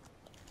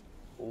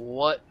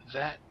what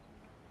that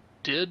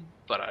did,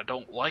 but I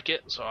don't like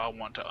it, so I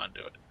want to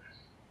undo it.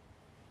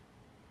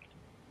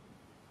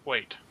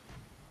 Wait.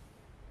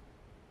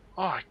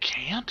 Oh, I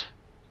can't?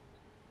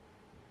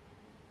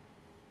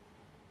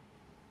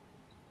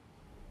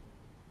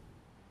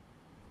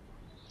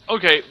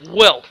 Okay,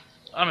 well,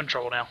 I'm in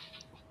trouble now.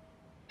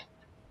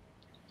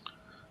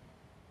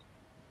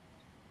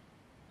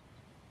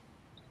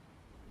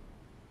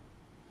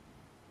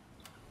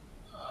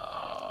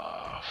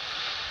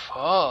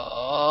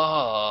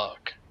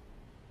 Fuck.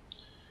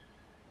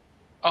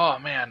 Oh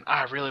man,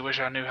 I really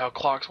wish I knew how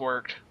clocks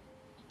worked.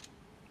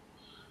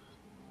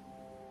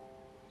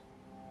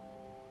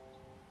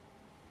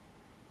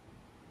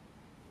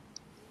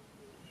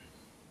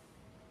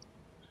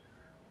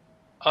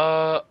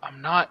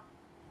 I'm not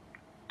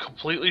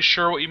completely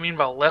sure what you mean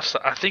by left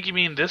side. I think you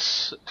mean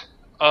this.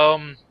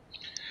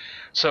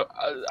 So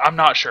I'm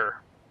not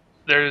sure.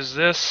 There's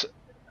this.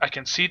 I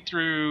can see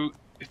through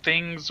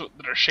things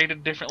that are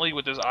shaded differently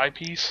with this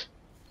eyepiece.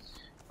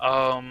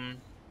 And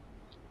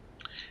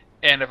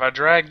if I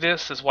drag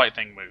this, this white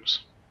thing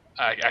moves.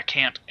 I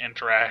can't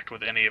interact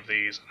with any of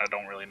these. I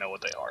don't really know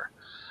what they are.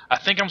 I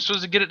think I'm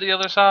supposed to get it to the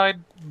other side,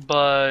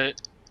 but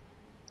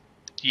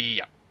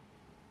yeah,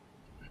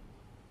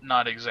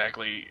 not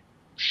exactly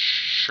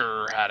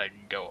sure how to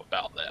go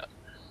about that.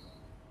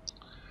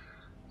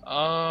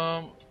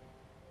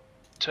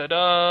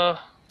 Ta-da!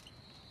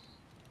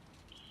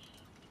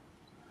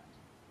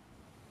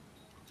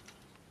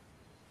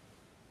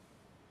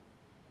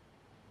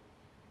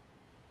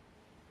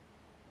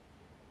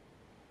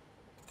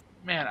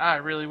 Man, I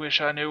really wish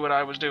I knew what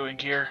I was doing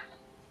here.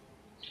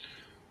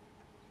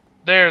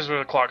 There's where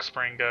the clock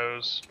spring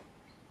goes.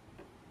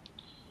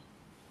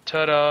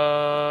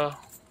 Ta-da!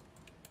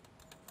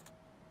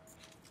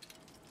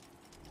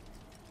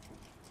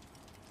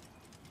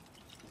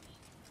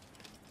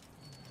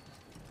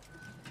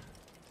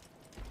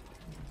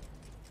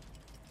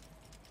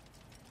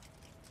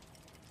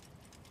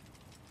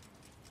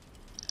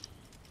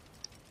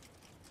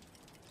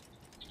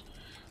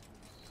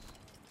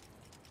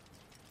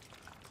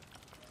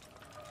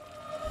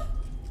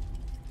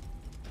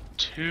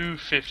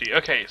 $2.50.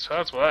 Okay, so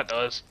that's what that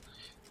does.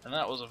 And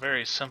that was a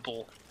very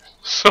simple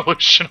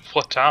solution of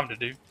what time to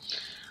do.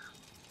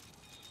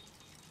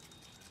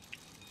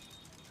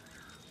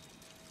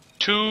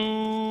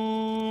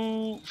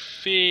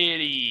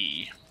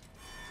 $2.50.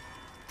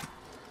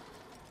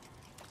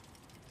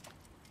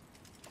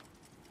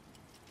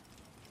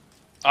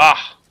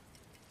 Ah.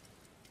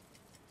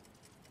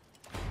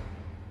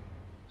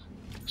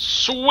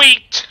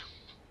 Sweet!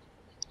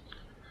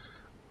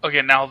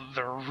 Okay, now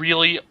the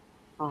really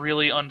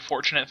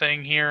unfortunate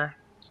thing here,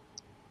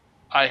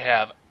 I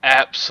have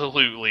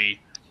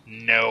absolutely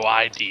no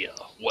idea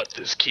what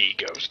this key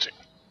goes to.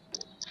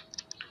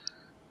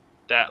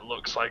 That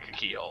looks like a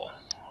keyhole.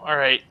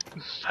 Alright,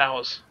 that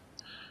was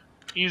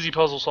easy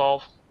puzzle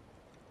solve.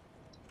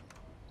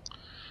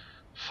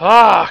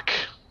 Fuck!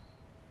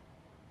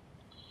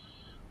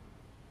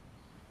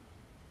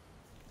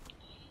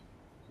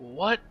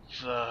 What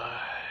the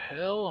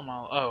hell am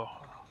I... Oh.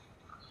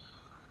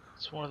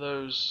 It's one of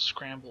those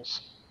scrambles.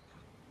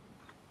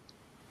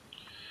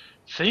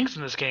 Things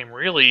in this game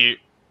really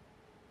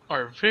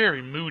are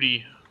very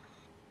moody.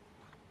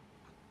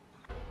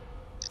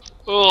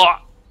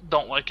 Ugh!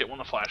 Don't like it when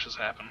the flashes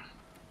happen.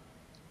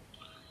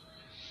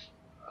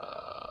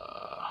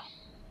 A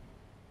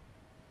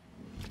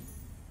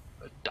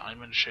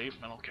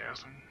diamond-shaped metal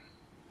casting.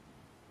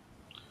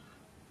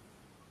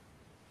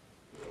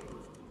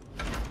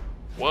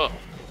 Whoa.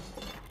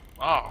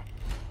 Oh.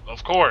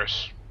 Of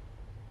course.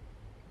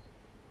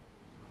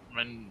 I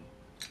mean...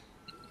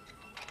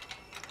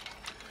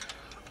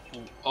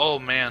 Oh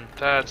man,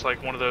 that's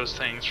like one of those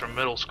things from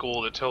middle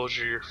school that tells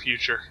you your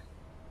future.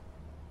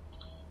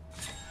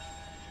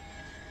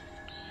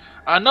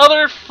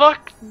 Another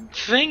fuck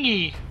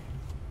thingy!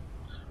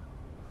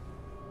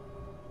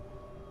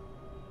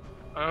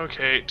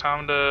 Okay,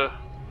 time to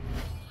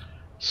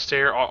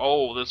stare.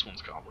 Oh, this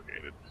one's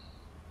complicated.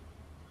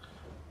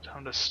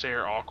 Time to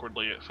stare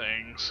awkwardly at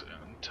things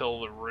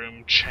until the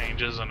room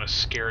changes and a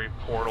scary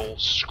portal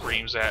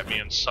screams at me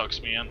and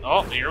sucks me in.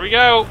 Oh, here we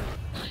go!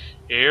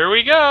 Here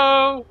we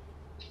go!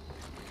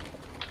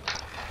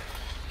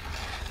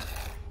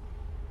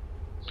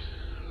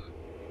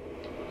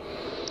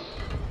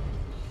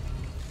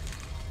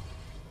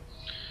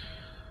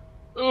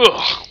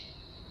 Ugh.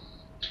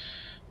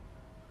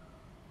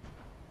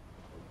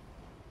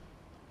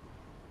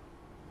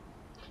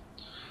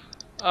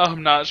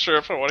 I'm not sure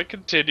if I want to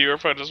continue or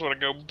if I just want to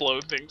go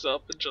blow things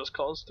up and Just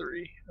Cause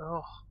 3.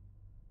 Oh.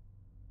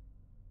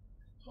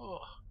 Oh.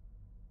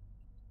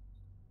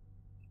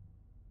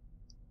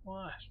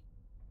 What?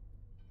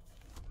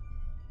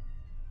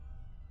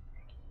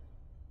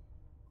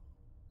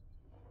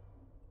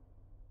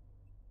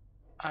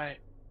 I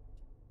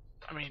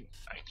mean,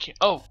 I can't.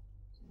 Oh!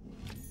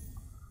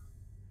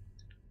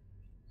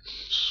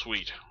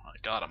 Sweet. I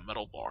got a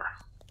metal bar.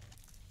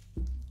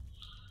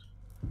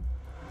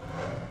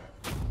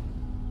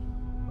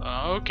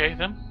 Okay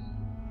then.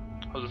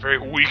 That was a very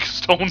weak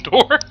stone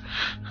door.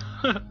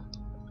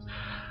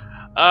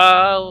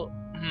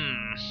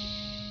 Hmm.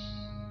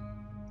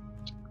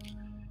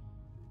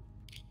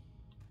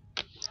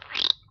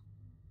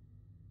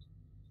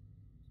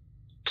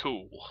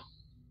 Cool.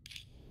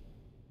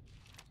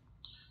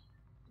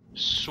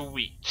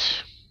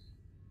 Sweet.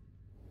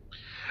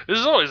 This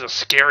is always the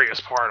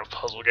scariest part of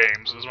puzzle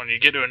games, is when you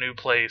get to a new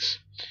place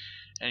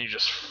and you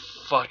just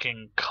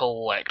fucking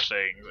collect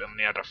things and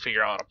you have to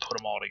figure out how to put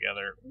them all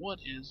together. What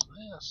is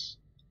this?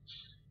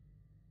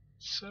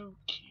 So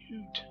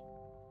cute.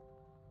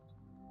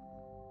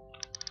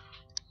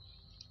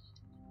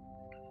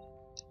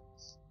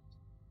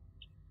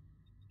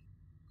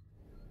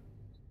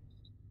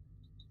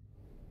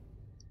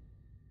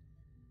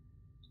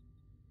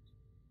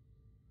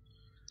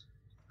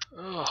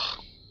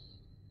 Ugh.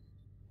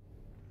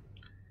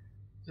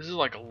 This is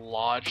like a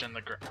lodge in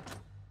the ground.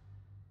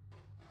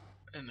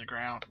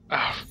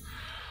 Ugh.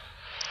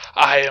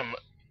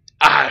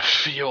 I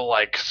feel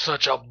like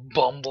such a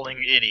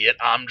bumbling idiot.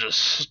 I'm just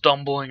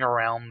stumbling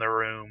around the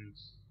room,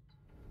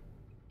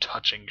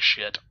 touching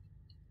shit.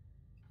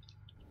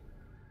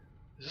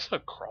 Is this a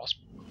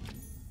crossbow?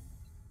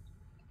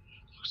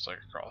 Looks like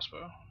a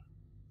crossbow.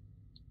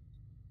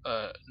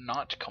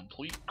 Not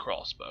complete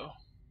crossbow.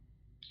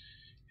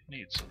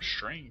 Need some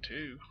string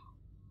too.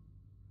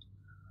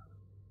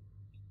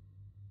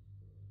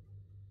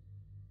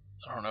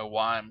 I don't know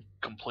why I'm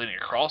completing a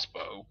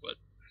crossbow, but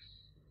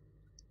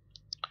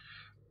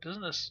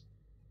doesn't this...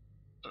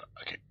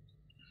 Okay.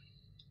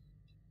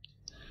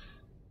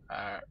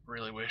 I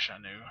really wish I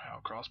knew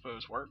how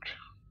crossbows worked.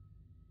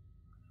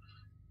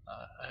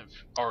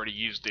 I've already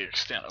used the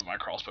extent of my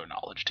crossbow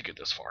knowledge to get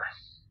this far.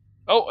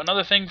 Oh,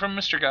 another thing from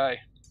Mr.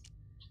 Guy.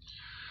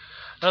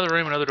 Another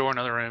room, another door,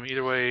 another room.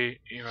 Either way,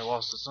 you have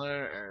lost this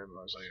there.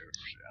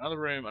 Another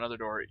room, another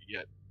door,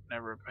 yet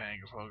never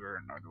paying a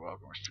hunger, nor the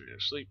welcome or spirit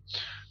of sleep.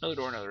 Another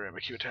door, another room. I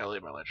keep a tally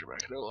of my ledger, but I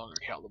can no longer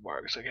count the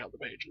marks, I count the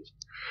pages.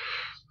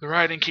 The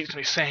writing keeps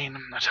me sane.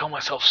 I tell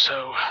myself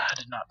so. I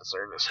did not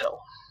deserve this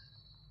hell.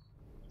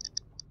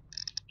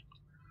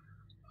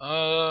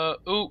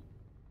 Ooh.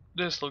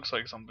 This looks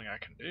like something I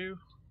can do.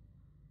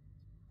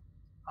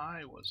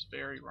 I was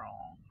very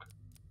wrong.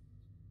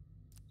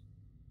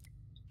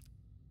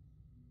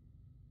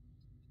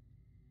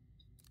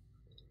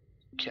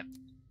 Can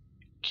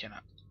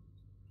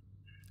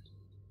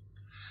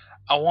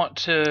I want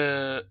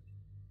to...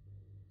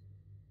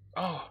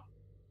 Oh.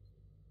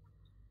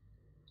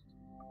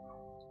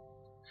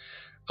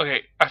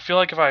 Okay, I feel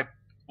like if I...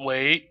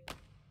 Wait.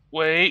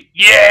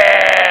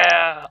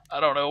 Yeah! I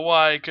don't know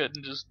why I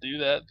couldn't just do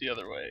that the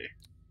other way.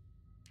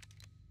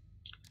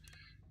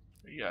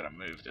 We gotta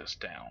move this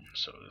down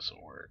so this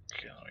will work.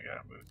 And we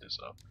gotta move this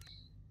up.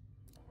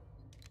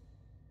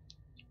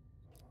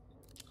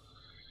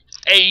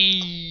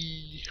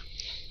 Hey!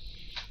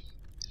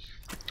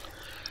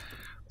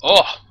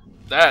 Oh,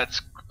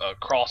 that's a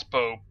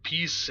crossbow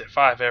piece if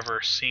I've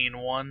ever seen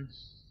one.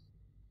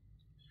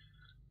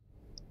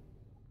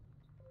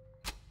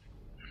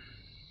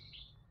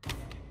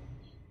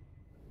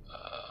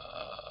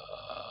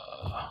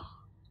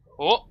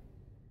 Oh,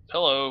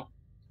 hello.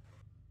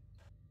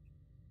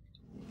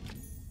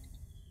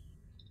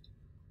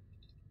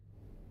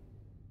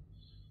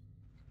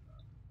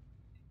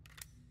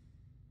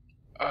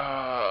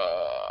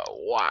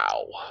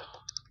 Wow.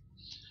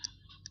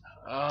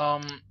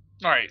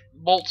 Alright,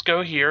 bolts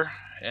go here,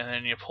 and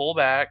then you pull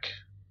back,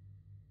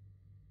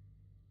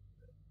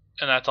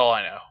 and that's all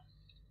I know.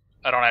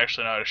 I don't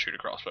actually know how to shoot a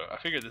crossbow. I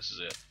figured this is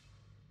it.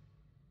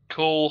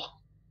 Cool.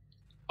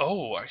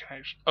 Oh, I can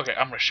actually... Okay,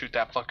 I'm gonna shoot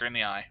that fucker in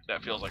the eye.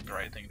 That feels like the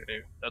right thing to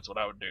do. That's what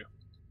I would do.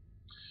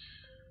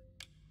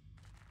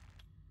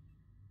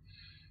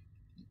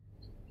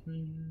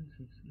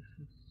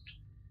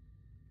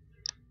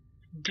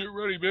 Get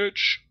ready,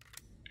 bitch.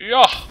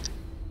 Yeah!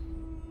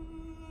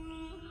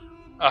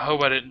 I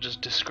hope I didn't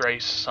just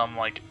disgrace some,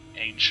 like,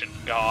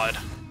 ancient god.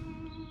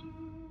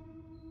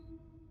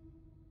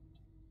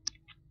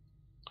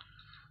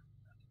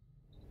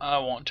 I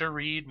want to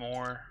read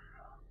more.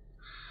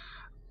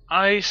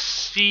 I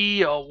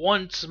see a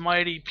once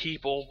mighty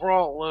people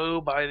brought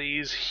low by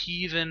these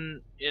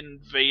heathen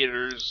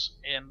invaders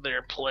and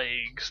their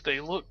plagues.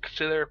 They look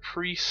to their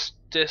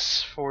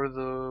priestess for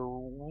the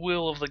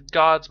will of the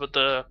gods, but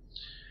the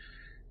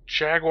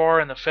jaguar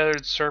and the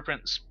feathered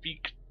serpent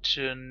speak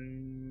to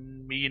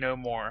me no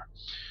more.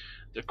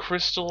 The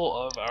crystal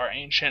of our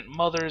ancient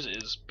mothers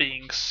is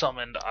being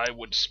summoned. I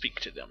would speak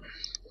to them.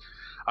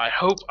 I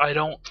hope I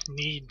don't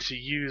need to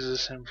use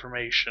this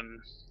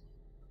information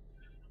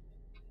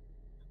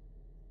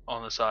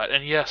on the side.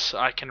 And yes,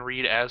 I can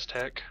read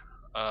Aztec.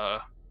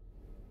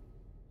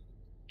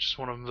 Just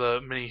one of the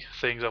many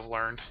things I've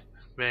learned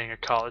being a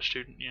college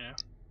student, you know.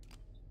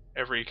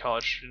 Every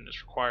college student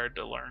is required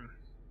to learn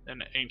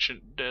an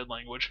ancient dead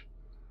language.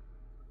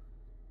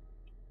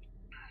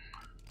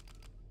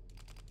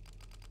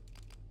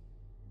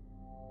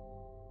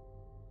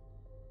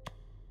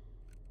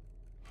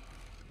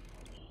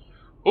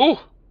 Ooh!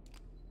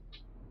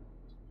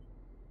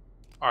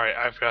 Alright,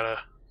 I've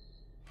gotta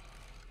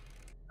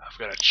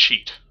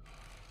cheat.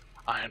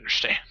 I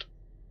understand.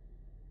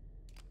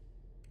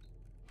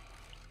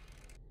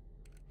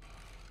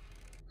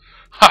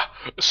 Ha!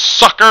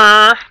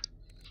 Sucker!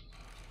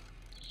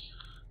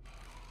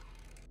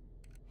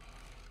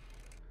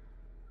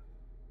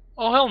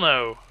 Oh hell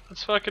no.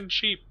 That's fucking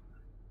cheap.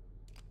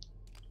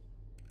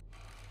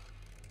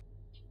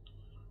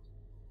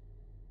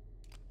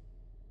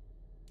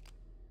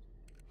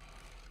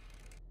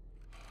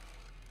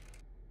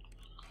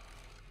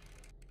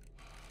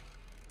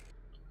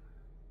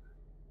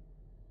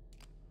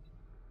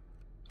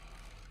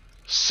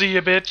 See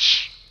ya,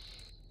 bitch.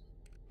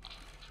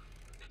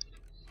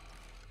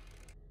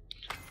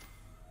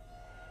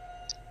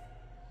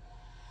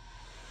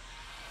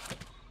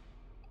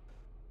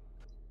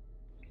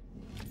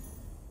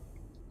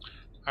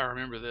 I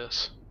remember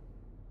this.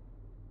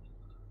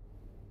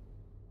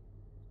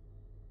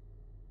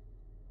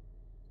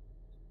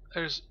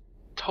 There's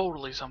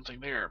totally something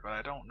there, but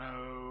I don't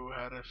know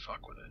how to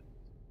fuck with it.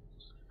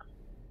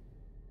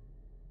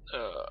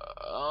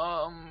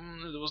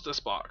 It was this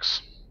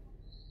box.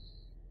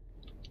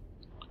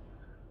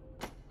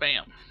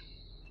 Bam.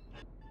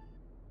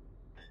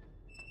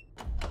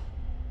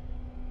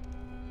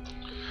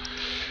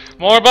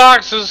 More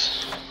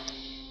boxes.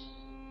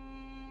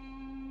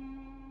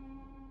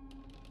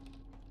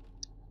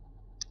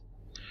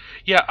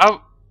 Yeah,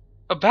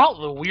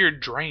 about the weird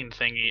drain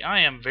thingy,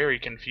 I am very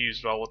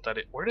confused about what that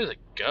is. Where does it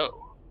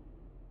go?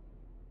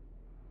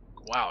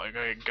 Wow,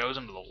 it goes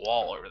into the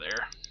wall over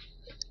there.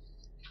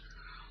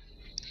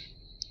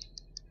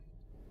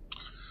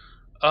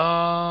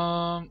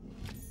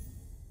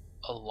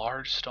 A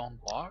large stone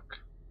block?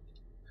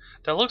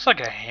 That looks like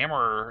a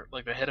hammer,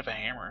 like the head of a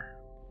hammer.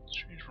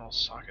 Strange metal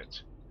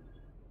sockets.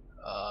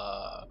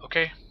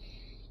 Okay.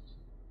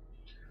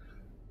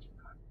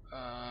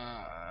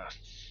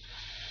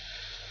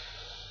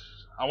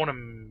 I want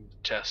to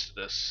test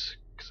this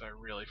because I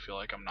really feel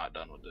like I'm not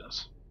done with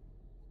this.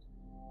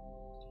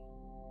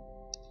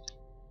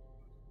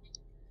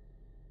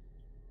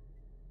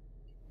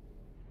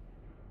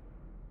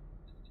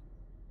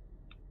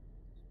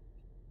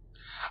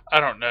 I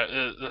don't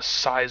know. The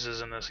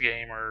sizes in this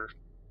game are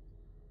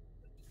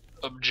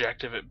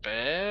objective at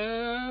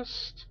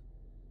best.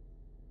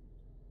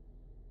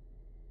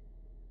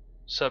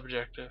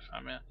 Subjective, I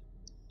meant.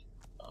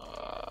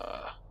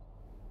 Ugh.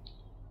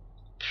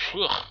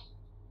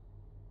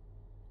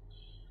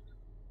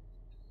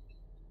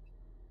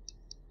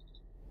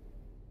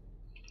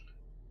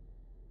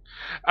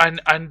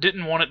 I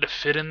didn't want it to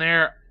fit in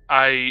there.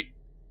 I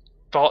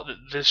thought that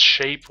this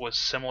shape was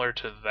similar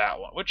to that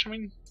one, which, I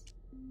mean,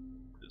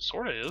 it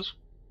sort of is.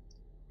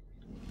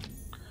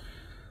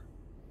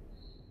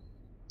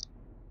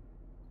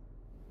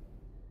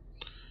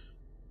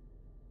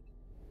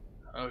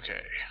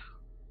 Okay.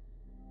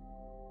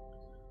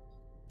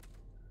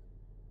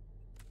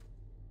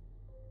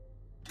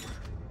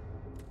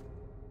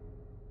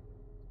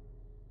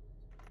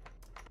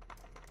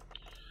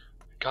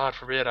 God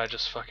forbid I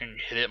just fucking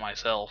hit it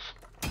myself.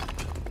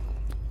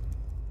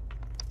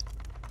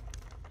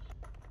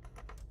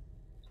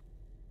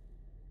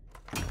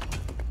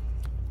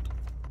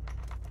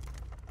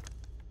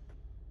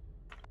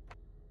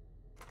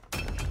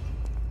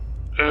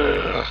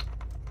 Ugh.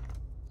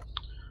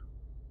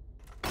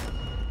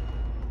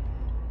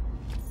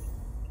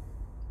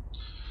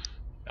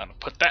 Gotta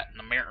put that in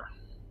the mirror.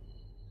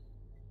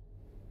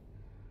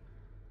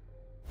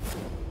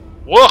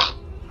 Whoa!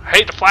 I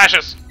hate the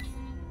flashes!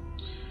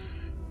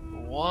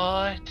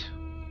 What?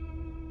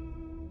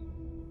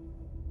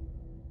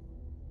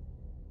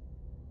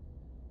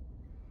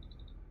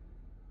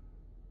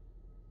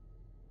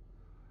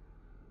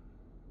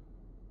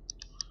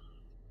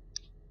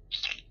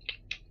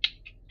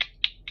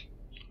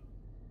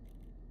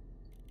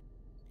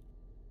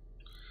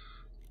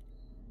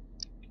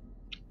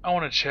 I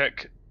want to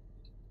check.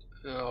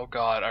 Oh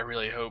god, I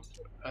really hope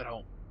I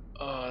don't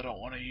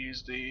want to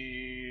use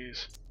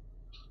these.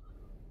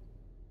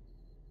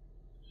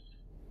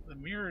 The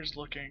mirror is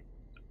looking.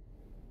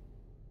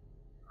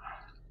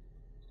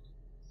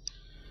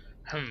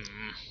 Hmm.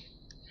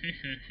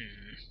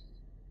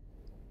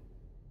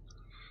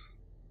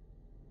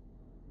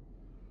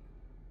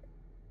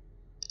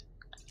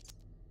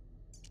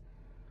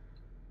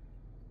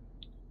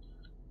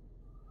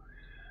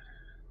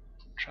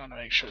 trying to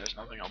make sure there's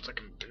nothing else I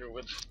can do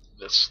with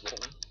this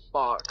little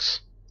box.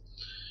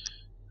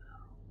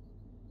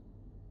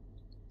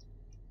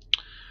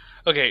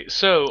 Okay,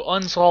 so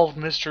unsolved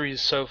mysteries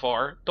so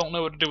far. Don't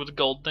know what to do with the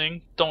gold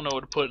thing. Don't know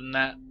what to put in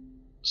that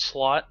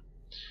slot.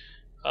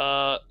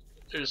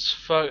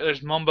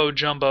 There's mumbo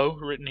jumbo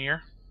written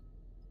here.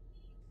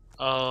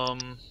 I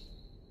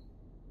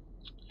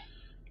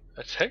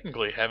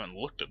technically haven't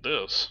looked at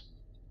this.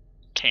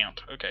 Can't.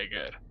 Okay,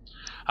 good.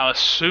 I'm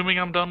assuming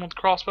I'm done with the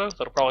crossbow.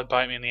 That'll probably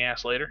bite me in the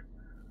ass later.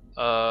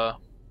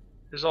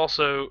 There's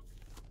also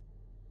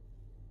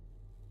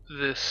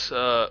this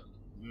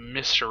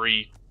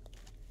mystery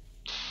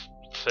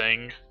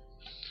thing.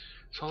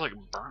 Smells like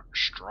burnt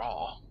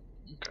straw.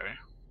 Okay.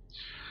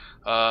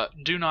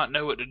 Do not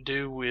know what to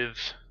do with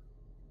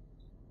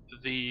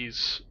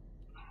these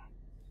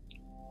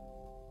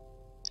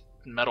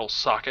metal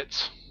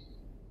sockets.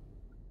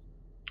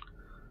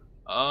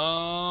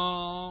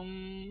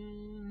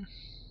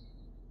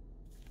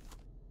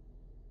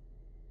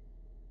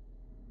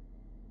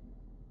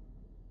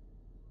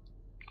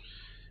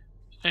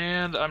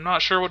 And I'm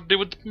not sure what to do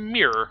with the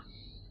mirror.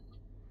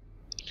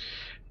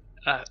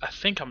 I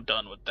think I'm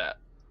done with that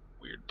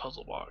weird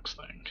puzzle box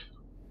thing.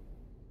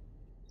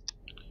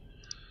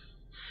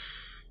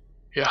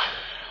 Yeah.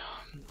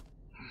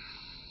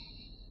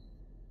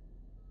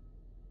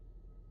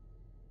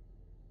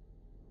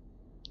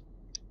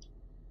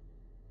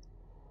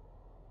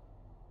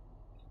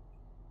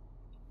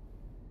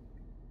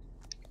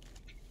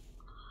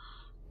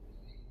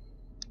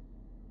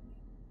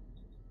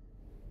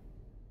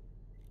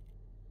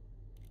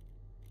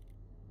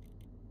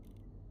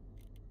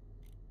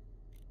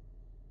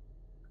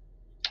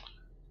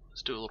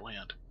 Let's do a little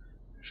hint.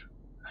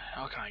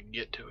 How can I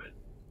get to it?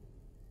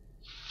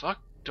 Fuck,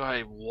 do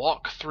I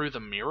walk through the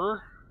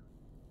mirror?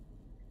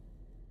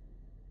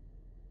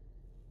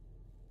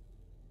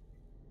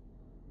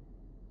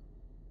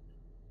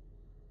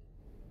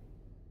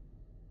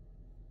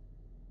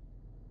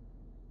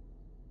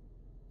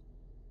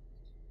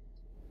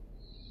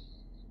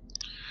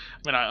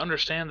 I mean, I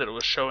understand that it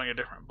was showing a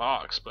different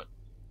box, but...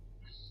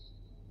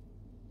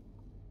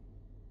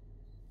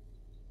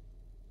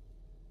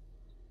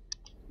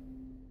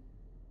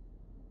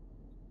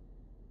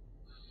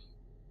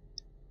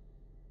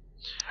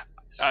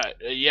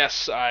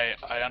 yes, I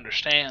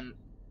understand.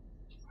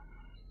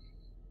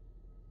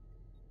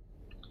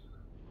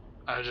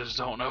 I just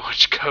don't know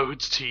which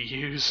codes to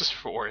use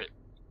for it.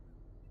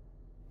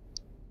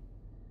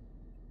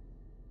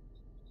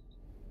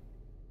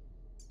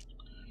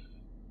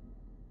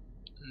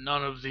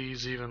 None of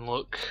these even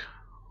look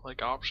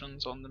like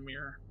options on the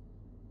mirror.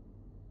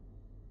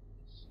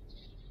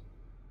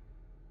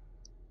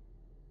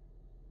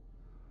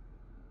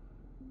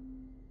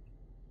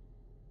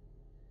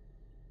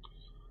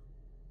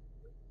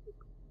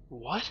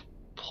 What?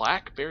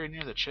 Plaque buried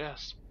near the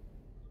chest.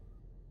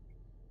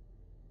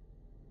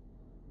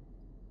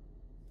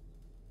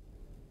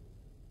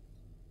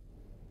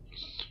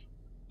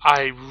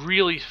 I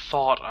really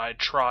thought I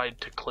tried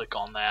to click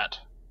on that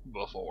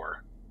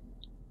before,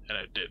 and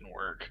it didn't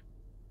work.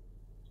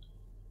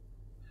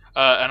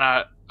 And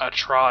I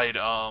tried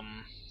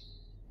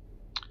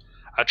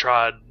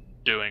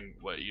doing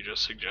what you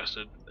just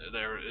suggested.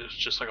 There is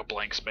just like a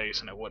blank space,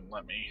 and it wouldn't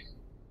let me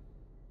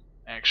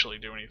actually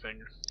do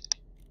anything.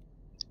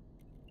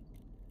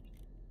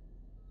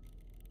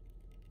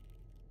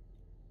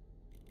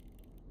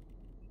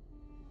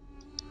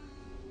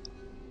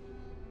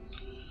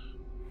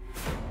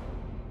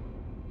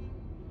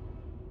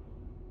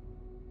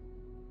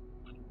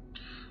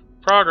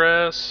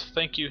 Progress.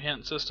 Thank you,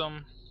 hint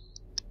system.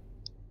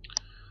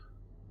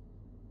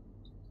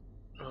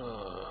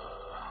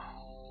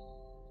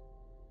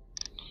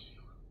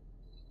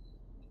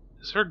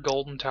 Is there a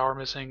golden tower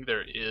missing?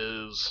 There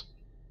is.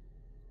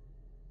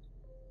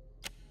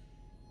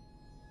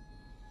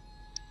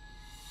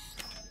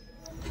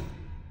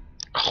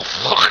 Oh,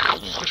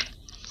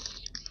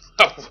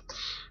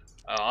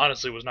 I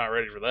honestly was not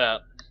ready for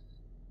that.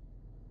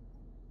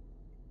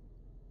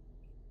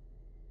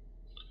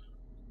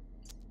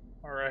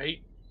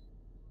 Alright.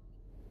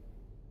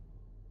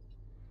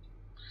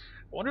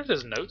 I wonder if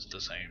this note's the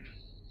same.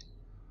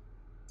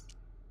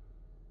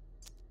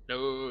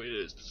 No, it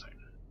is the same.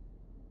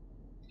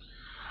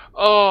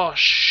 Oh,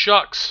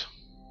 shucks.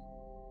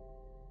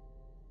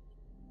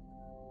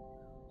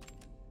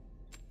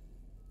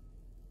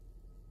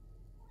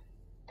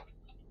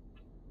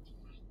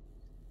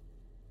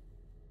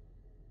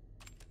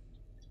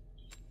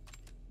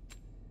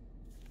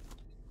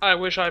 I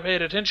wish I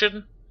paid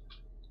attention.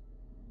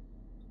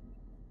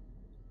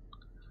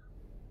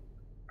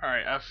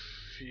 Alright, I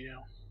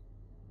feel...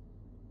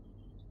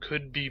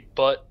 Could be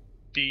but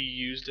be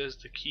used as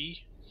the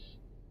key.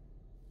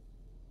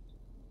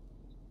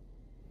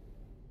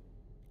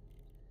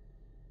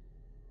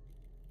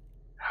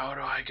 How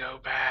do I go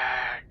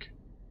back?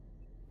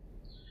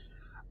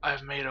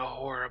 I've made a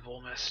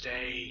horrible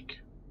mistake.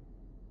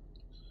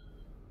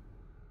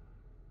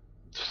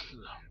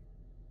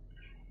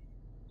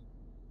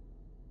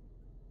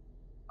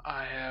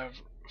 I have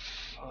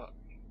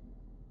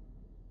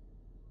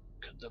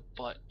the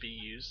butt be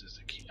used as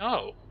a key?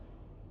 Oh.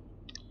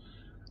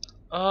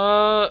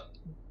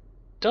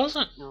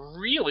 Doesn't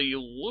really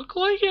look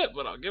like it,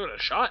 but I'll give it a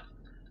shot.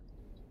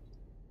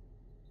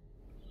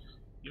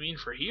 You mean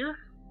for here?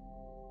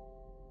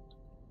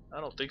 I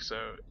don't think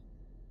so.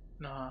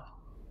 No.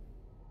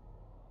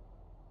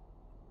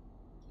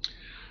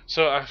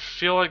 So I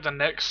feel like the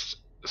next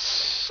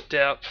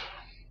step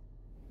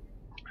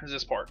is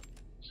this part.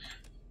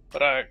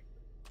 But I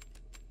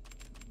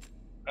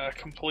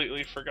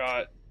completely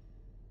forgot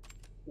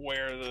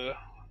where the...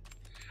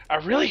 I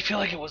really feel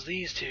like it was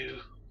these two.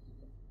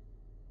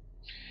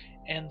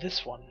 And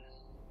this one.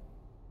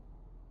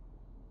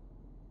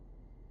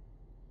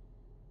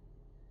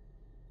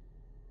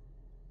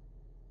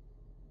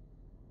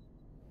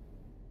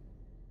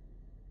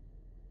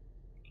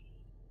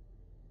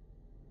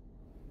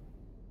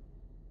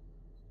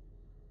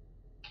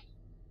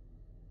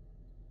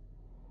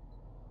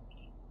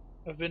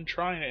 I've been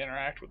trying to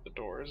interact with the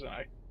doors and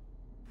I...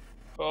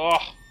 Oh!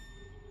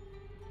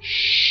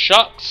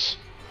 Shucks!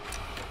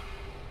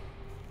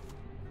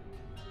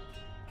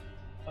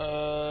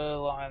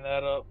 Line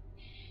that up.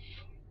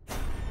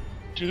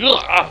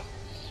 Ugh!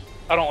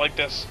 I don't like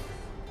this.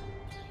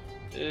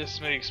 This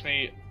makes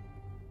me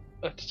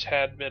a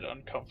tad bit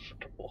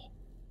uncomfortable.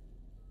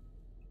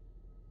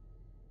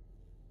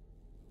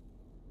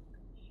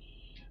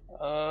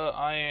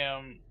 I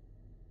am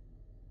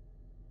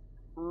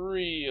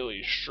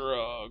really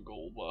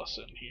struggle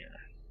bussing here.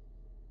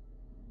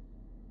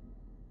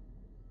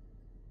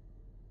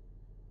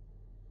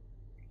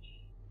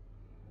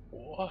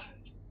 What?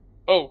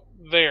 Oh,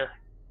 there.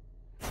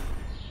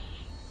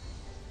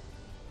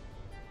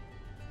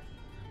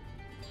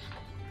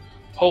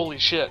 Holy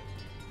shit.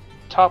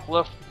 Top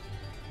left.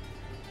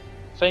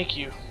 Thank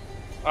you.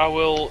 I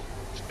will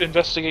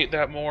investigate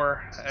that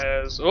more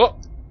as... Oh!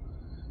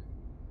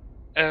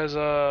 As,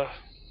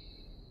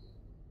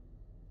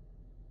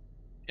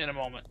 in a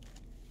moment.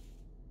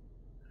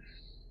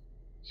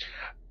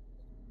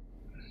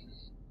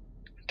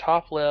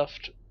 Top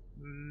left,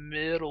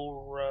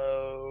 middle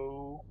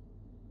row,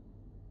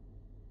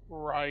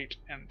 right,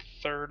 and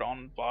third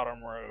on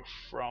bottom row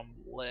from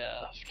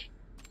left.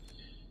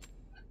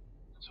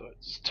 So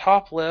it's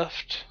top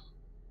left,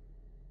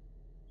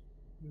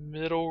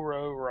 middle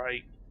row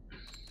right.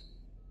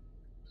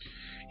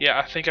 Yeah,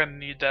 I think I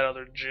need that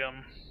other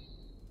gem.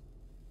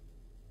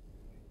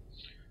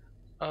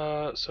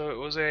 So it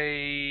was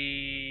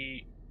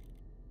a...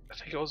 I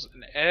think it was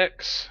an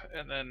X,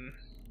 and then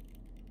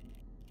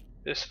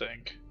this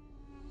thing.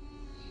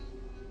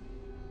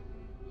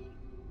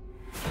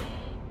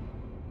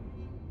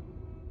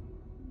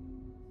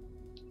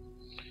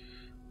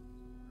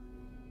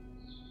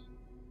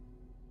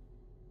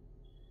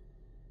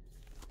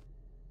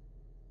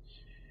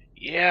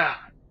 Yeah.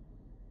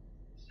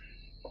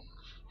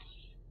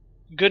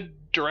 Good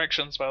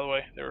directions, by the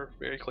way. They were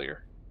very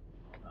clear.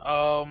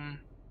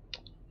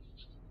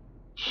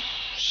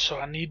 So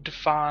I need to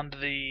find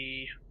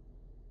the...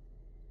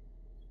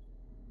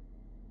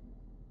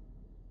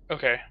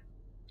 Okay.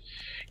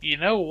 You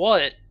know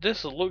what?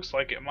 This looks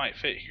like it might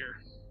fit here.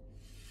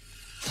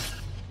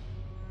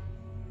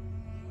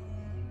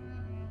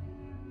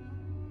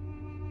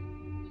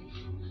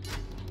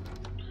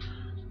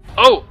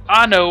 Oh,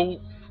 I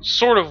know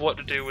sort of what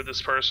to do with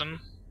this person.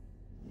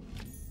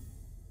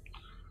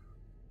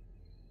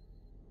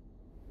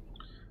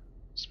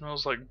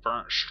 Smells like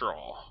burnt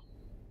straw.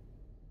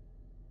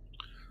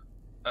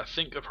 I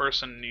think the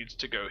person needs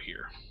to go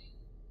here.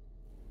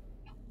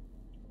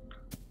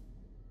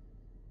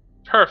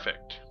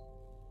 Perfect.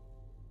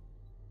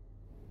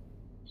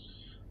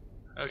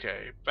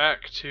 Okay,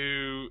 back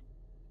to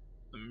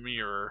the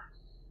mirror.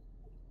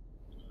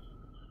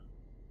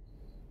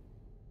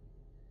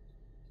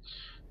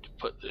 To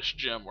put this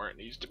gem where it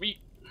needs to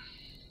be.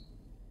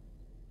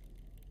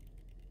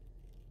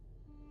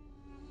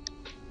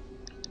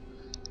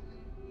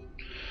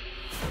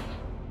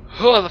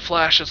 Oh, the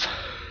flashes.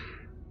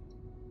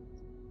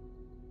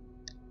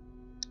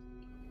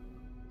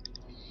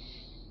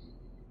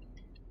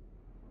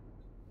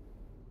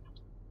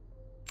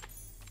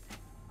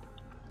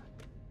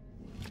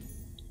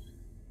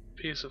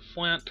 Piece of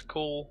flint,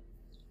 cool.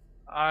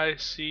 I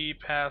see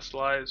past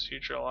lives,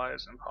 future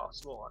lives, and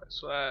possible lives.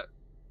 So that,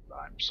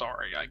 I'm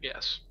sorry, I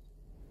guess.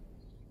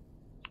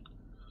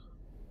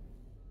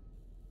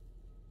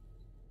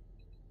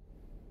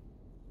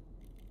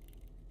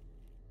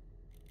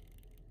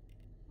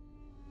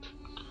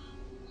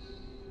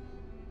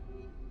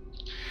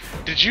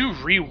 Did you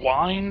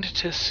rewind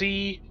to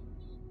see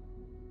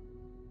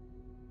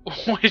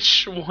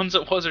which ones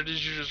it was, or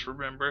did you just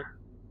remember?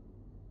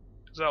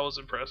 Because that was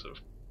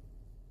impressive.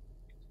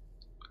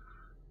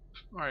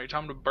 Alright,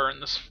 time to burn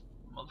this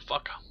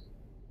motherfucker.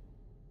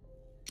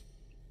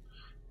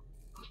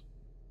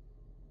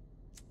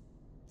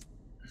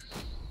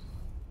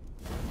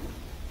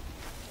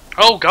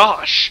 Oh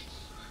gosh!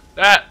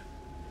 That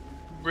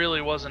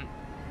really wasn't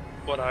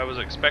what I was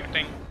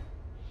expecting.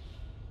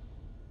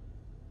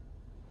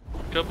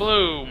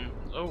 Kabloom!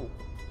 Oh.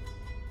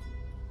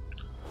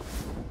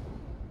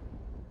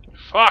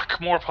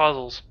 Fuck, more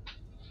puzzles.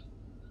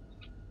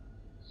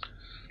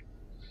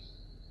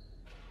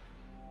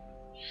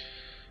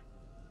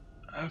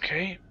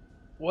 Okay,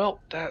 well,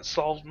 that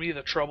solved me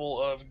the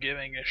trouble of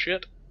giving a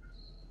shit.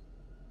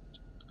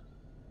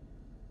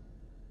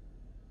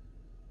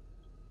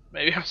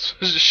 Maybe I'm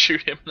supposed to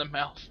shoot him in the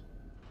mouth.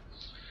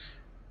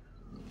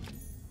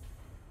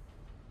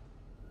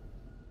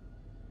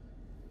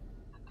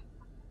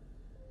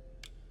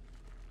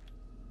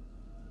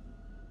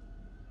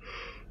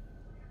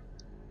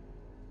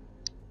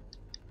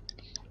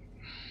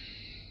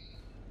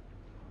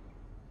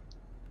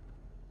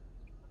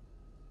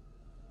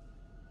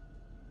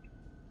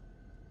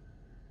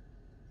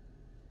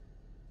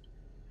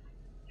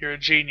 You're a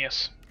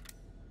genius.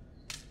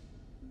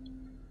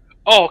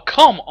 Oh,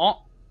 come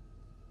on!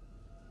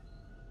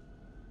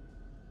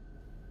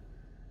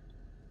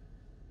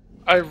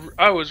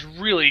 I was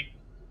really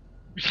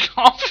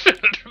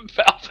confident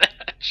about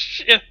that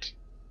shit.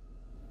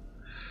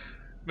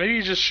 Maybe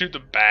you just shoot the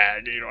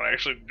bag, you don't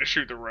actually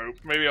shoot the rope.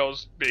 Maybe I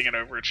was being an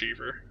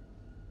overachiever.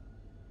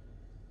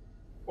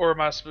 Or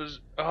am I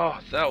supposed... Oh,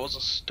 that was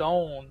a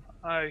stone.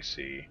 I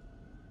see.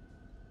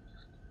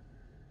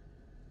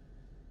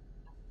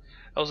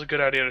 That was a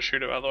good idea to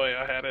shoot it, by the way.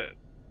 I had it,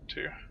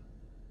 too.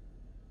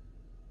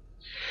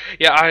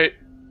 Yeah,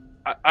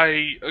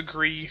 I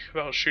agree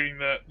about shooting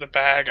the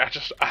bag.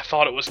 I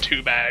thought it was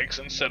 2 bags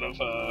instead of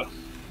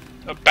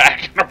a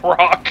bag and a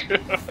rock.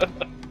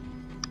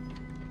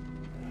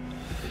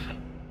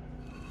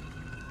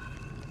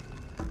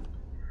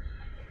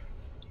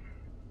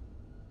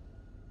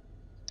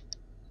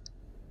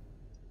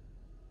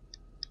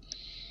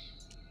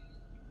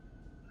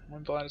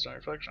 When blind is no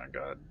reflection on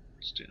God,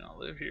 do not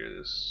live here.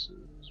 This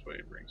way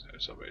brings no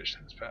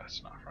salvation. This path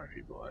is not from my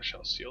people. I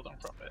shall seal them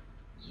from it.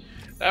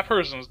 That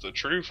person's the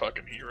true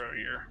fucking hero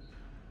here.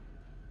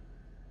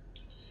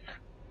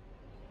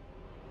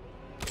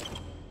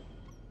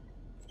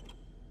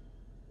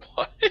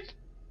 What?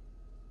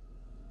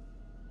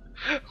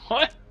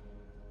 What?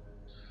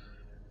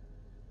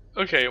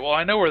 Okay, well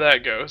I know where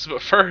that goes,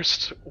 but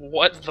first,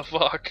 what the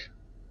fuck?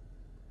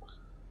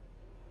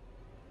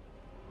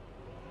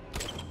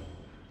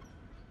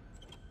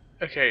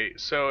 Okay,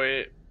 so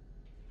it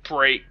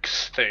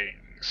breaks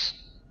things,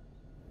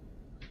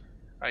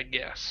 I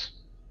guess.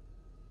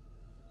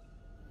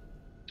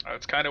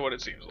 That's kind of what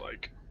it seems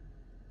like.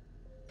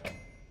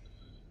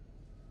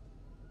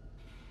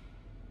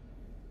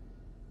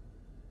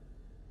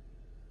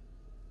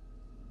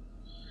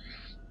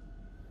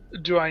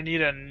 Do I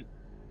need an...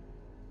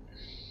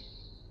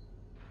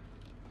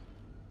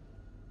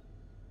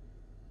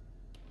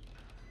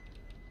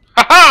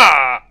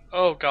 Haha!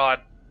 Oh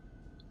god.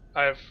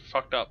 I've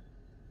fucked up.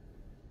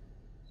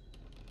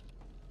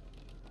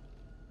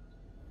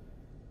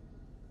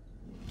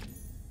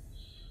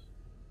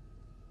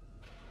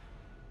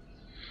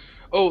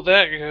 Oh,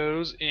 that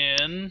goes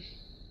in...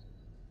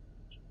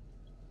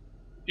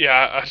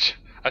 Yeah,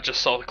 I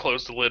just saw the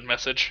close the lid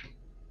message.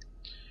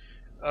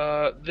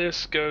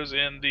 This goes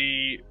in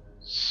the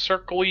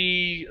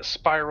circly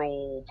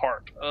spiral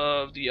part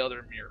of the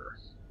other mirror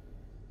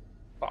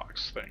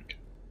box thing.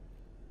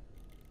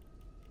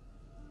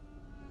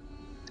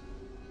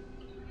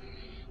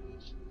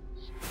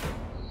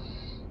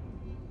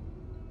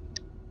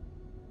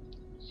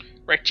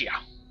 Right, yeah.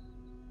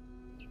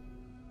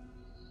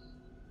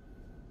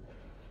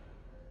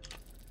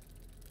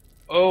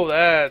 Oh,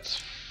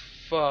 that's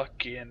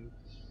fucking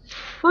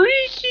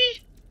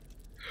freaky.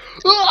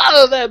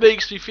 Oh, that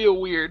makes me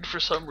feel weird for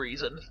some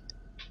reason.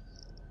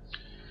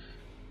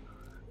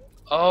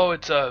 Oh,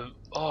 it's a...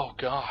 Oh,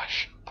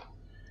 gosh.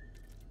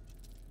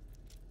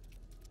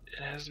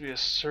 It has to be a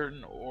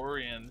certain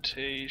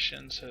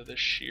orientation so the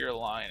shear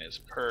line is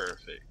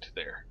perfect.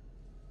 There.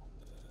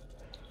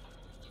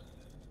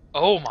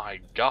 Oh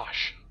my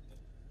gosh.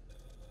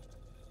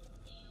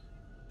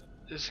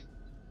 This...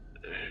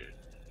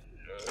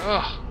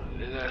 Ugh.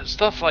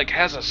 Stuff like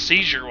has a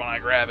seizure when I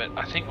grab it.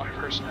 I think my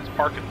person has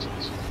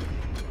Parkinson's.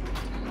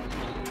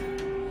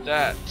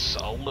 That's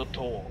a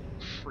little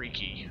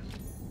freaky.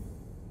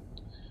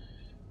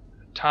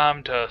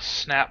 Time to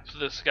snap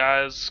this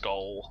guy's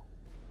skull,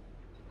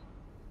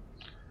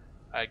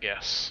 I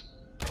guess.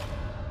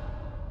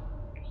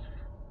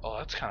 Oh,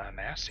 that's kind of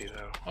nasty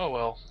though. Oh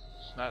well,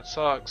 that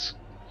sucks.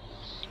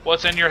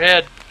 What's in your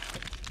head?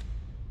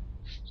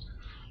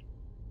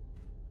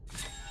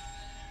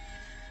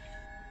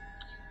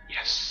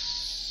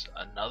 Yes,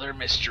 another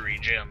mystery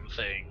gem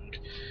thing.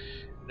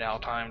 Now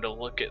time to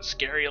look at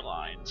scary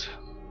lines.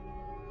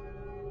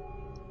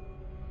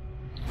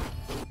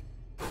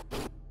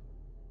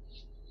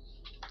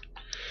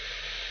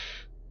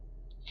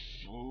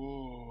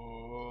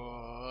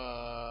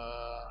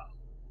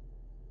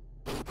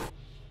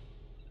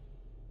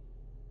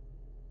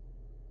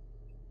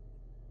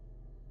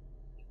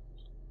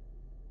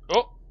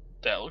 Oh,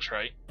 that looks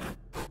right.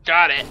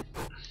 Got it.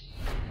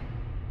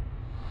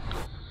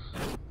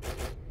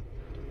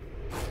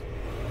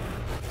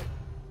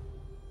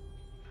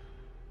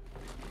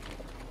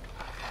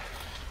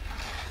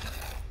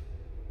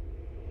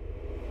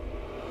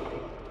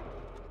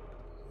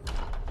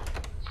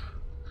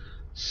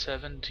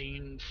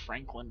 17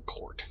 Franklin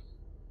Court.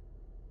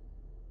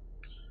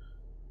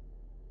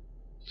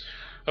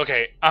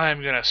 Okay,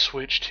 I'm gonna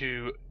switch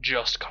to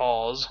Just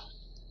Cause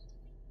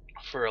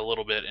for a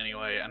little bit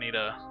anyway. I need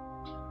a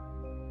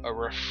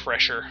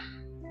refresher,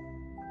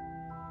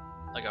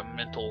 like a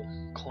mental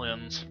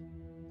cleanse.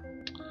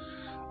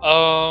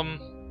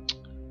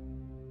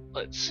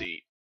 Let's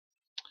see.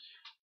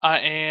 I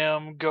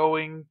am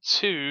going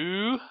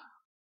to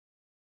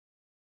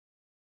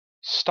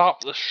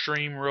stop the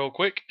stream real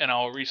quick, and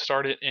I'll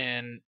restart it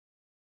in,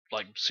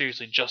 like,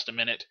 seriously just a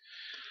minute.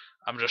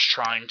 I'm just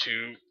trying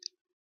to,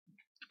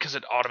 because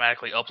it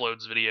automatically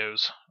uploads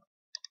videos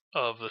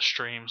of the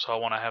stream, so I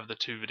want to have the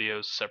two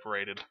videos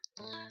separated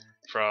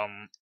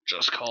from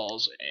Just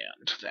Cause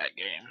and that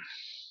game.